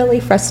proved really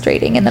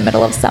frustrating in the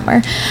middle of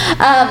summer.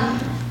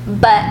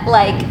 But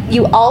like,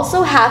 you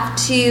also have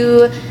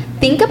to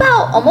think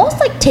about almost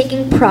like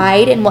taking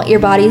pride in what your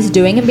body's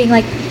doing and being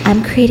like,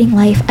 I'm creating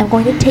life. I'm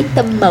going to take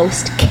the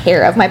most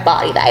care of my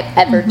body that I've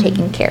ever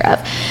taken care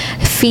of.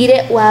 Feed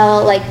it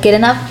well, like get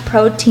enough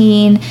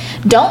protein.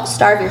 Don't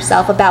starve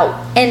yourself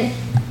and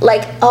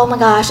like, oh my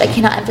gosh, I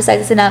cannot emphasize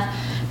this enough.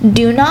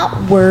 Do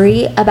not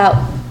worry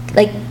about,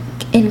 like,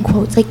 in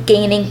quotes, like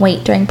gaining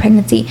weight during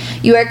pregnancy.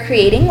 You are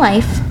creating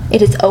life.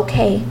 It is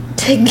okay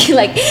to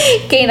like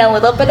gain a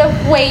little bit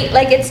of weight.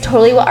 Like, it's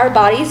totally what our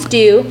bodies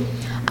do.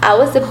 I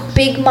was a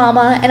big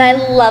mama and I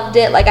loved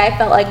it. Like, I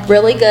felt like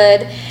really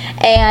good.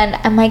 And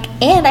I'm like,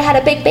 and I had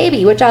a big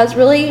baby, which I was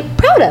really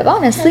proud of,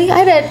 honestly. I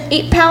had an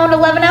 8-pound,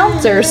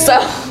 11-ouncer, so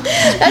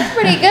that's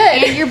pretty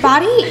good. And your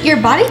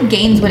body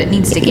gains what it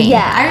needs to gain.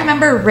 Yeah. I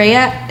remember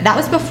Rhea, that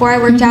was before I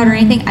worked out or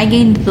anything. I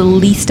gained the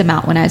least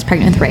amount when I was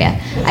pregnant with Rhea.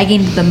 I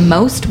gained the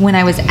most when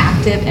I was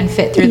active and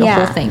fit through the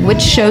whole thing,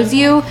 which shows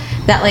you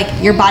that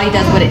like your body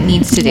does what it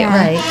needs to do.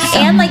 Right.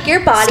 And like your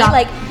body, Stop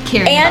like,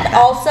 caring and about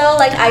that. also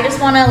like, I just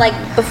want to like,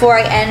 before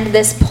I end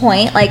this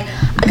point, like,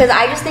 because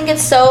I just think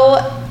it's so,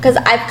 because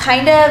I've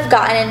kind of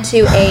gotten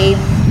into a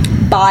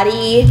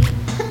body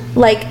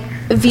like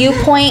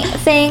viewpoint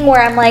thing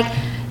where I'm like,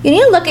 you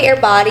need to look at your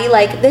body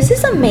like, this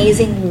is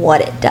amazing what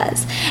it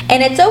does.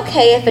 And it's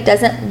okay if it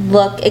doesn't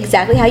look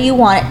exactly how you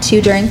want it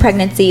to during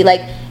pregnancy.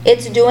 Like,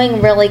 it's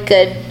doing really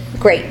good,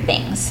 great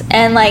things.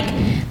 And like,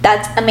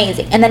 that's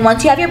amazing. And then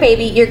once you have your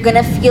baby, you're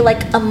gonna feel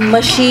like a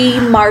mushy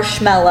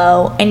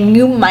marshmallow and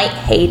you might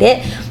hate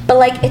it, but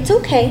like, it's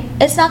okay.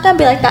 It's not gonna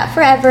be like that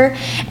forever.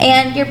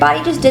 And your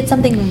body just did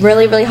something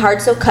really, really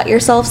hard, so cut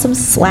yourself some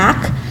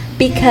slack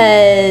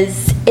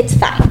because it's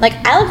fine. Like,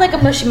 I looked like a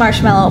mushy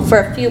marshmallow for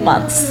a few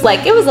months.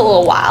 Like, it was a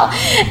little while.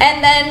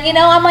 And then, you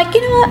know, I'm like,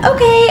 you know what?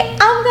 Okay,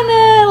 I'm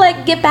gonna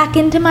like get back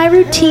into my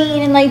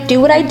routine and like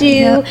do what I do.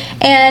 Yep.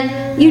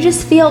 And you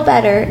just feel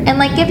better. And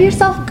like, give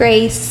yourself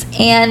grace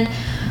and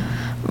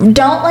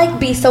don't like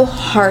be so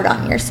hard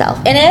on yourself.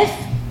 And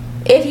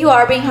if you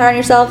are being hard on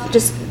yourself,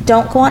 just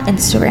don't go on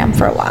Instagram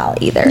for a while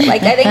either.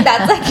 Like, I think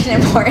that's like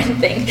an important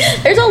thing.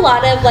 There's a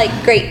lot of like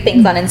great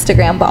things on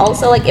Instagram, but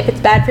also like if it's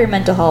bad for your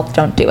mental health,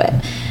 don't do it.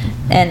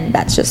 And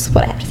that's just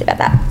what I have to say about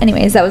that.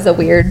 Anyways, that was a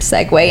weird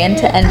segue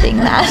into ending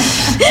that.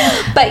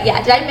 But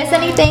yeah, did I miss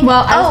anything?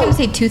 Well, I was going to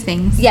say two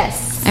things.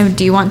 Yes.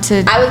 Do you want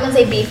to? I was gonna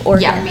say beef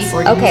organs. Yeah, beef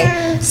organs.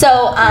 Okay,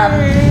 so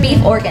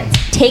beef organs.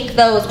 Take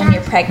those when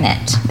you're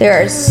pregnant.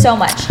 There is so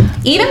much.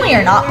 Even when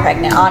you're not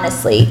pregnant,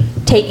 honestly,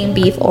 taking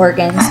beef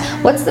organs.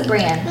 What's the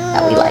brand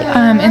that we like?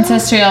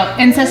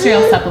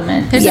 Ancestral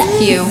supplement. There's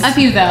Yes. a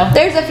few. though.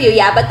 There's a few,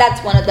 yeah, but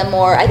that's one of the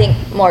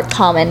more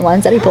common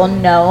ones that people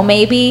know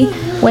maybe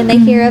when they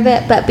hear of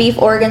it. But beef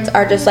organs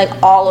are just like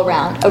all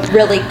around a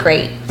really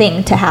great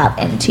thing to have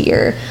into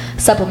your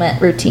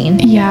supplement routine.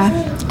 Yeah.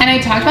 And I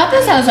talked about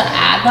this as an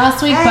ad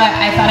last week, but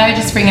I thought I would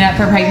just bring it up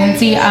for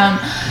pregnancy.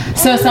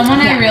 So someone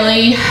I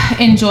really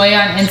enjoy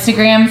on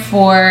Instagram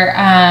for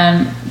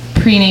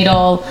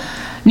prenatal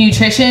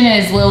nutrition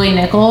is Lily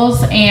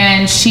Nichols,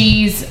 and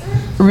she's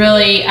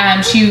really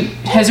she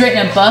has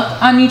written a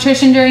book on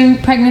nutrition during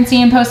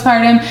pregnancy and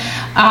postpartum.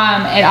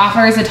 It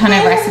offers a ton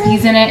of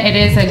recipes in it. It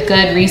is a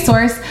good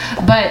resource,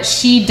 but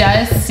she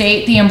does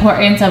state the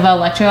importance of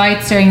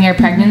electrolytes during your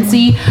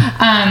pregnancy,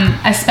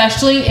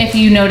 especially if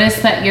you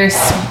notice that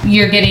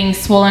you're getting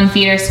swollen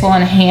feet or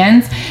swollen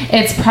hands.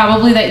 It's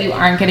probably that you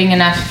aren't getting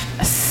enough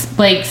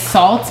like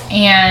salt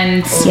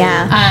and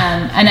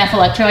enough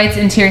electrolytes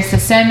into your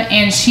system.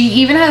 And she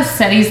even has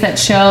studies that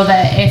show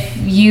that if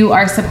you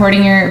are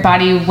supporting your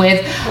body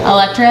with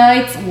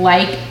electrolytes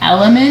like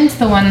Element,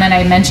 the one that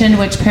I mentioned,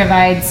 which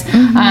provides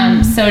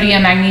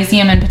sodium,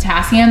 magnesium, and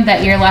potassium,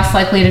 that you're less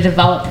likely to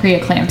develop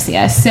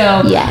preeclampsia.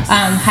 So Yes.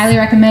 Highly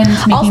recommend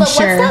making Also,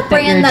 sure what's that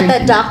brand you're that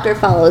drinking. doctor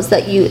follows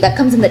that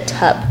comes in the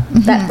tub?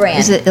 That brand.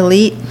 Is it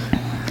Elite?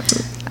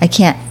 I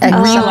can't.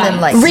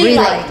 Something like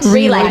Relight. So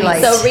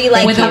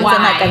Relight With a comes in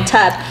like a Y.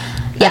 tub.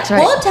 Yeah, That's right.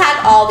 we'll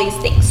tag all these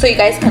things so you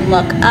guys can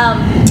look.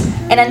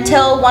 And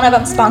until one of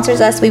them sponsors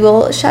us, we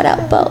will shout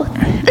out both.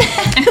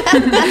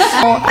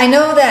 Well, I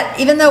know that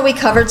even though we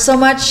covered so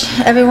much,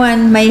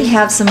 everyone may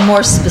have some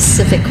more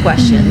specific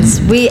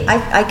questions.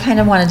 I kind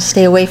of wanted to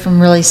stay away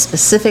from really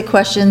specific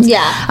questions. Yeah.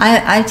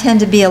 I tend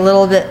to be a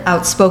little bit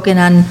outspoken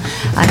on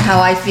how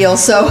I feel,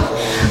 so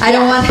I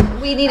don't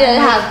want. We need to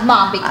have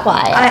mom be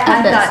quiet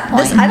at this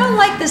point. I don't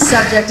like this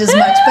subject as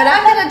much, but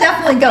I'm gonna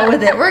definitely go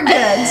with it. We're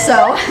good.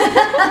 So.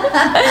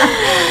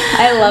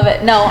 I love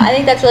it. No, I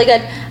think that's really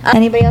good.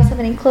 Anybody else have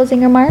any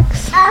closing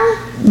remarks?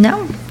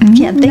 No,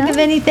 can't think of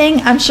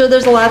anything. I'm sure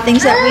there's a lot of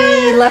things that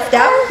we left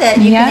out that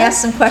you can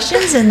ask some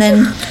questions, and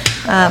then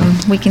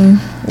we can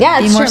be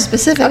it's more true.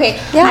 specific. Okay,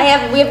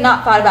 we have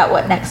not thought about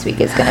what next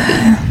week is going to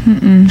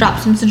be. Drop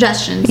some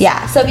suggestions.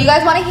 Yeah, so if you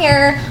guys want to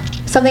hear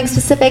something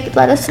specific,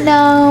 let us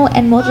know,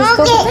 and we'll just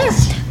go from there.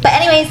 But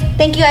anyways,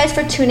 thank you guys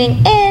for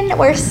tuning in.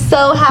 We're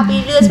so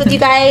happy to do this with you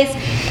guys,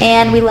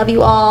 and we love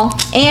you all.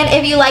 And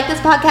if you like this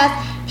podcast,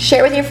 share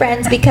it with your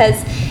friends, because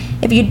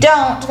if you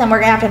don't, then we're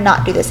gonna have to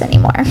not do this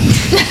anymore.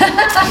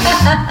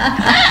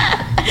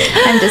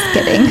 I'm just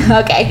kidding.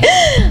 Okay.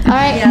 All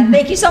right. Yeah,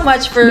 thank you so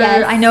much for,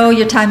 Yes. I know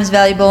your time is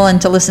valuable,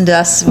 and to listen to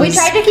us We was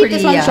tried to keep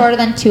this one pretty, shorter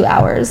than 2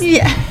 hours.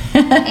 Yeah.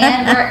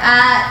 And we're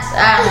at,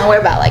 I don't know, we're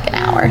about like an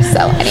hour. So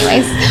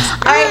anyways.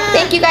 All right.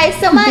 Thank you guys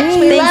so much.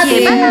 We Thank love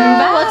you. you.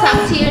 We'll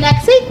talk to you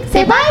next week.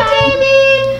 Say bye, Jamie.